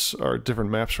mods, or different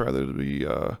maps rather,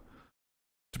 to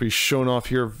be shown off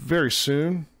here very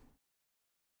soon.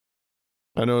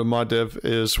 I know Mod Dev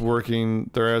is working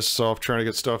their asses off trying to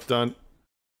get stuff done.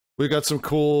 We got some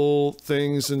cool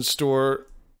things in store,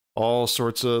 all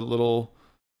sorts of little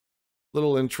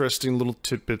interesting little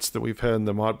tidbits that we've had in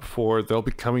the mod before. They'll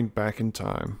be coming back in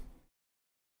time.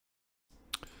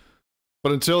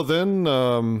 But until then,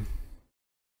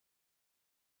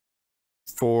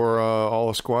 for all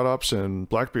the Squad Ops and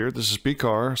Blackbeard, this is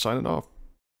BCar signing off.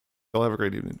 Y'all have a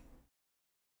great evening.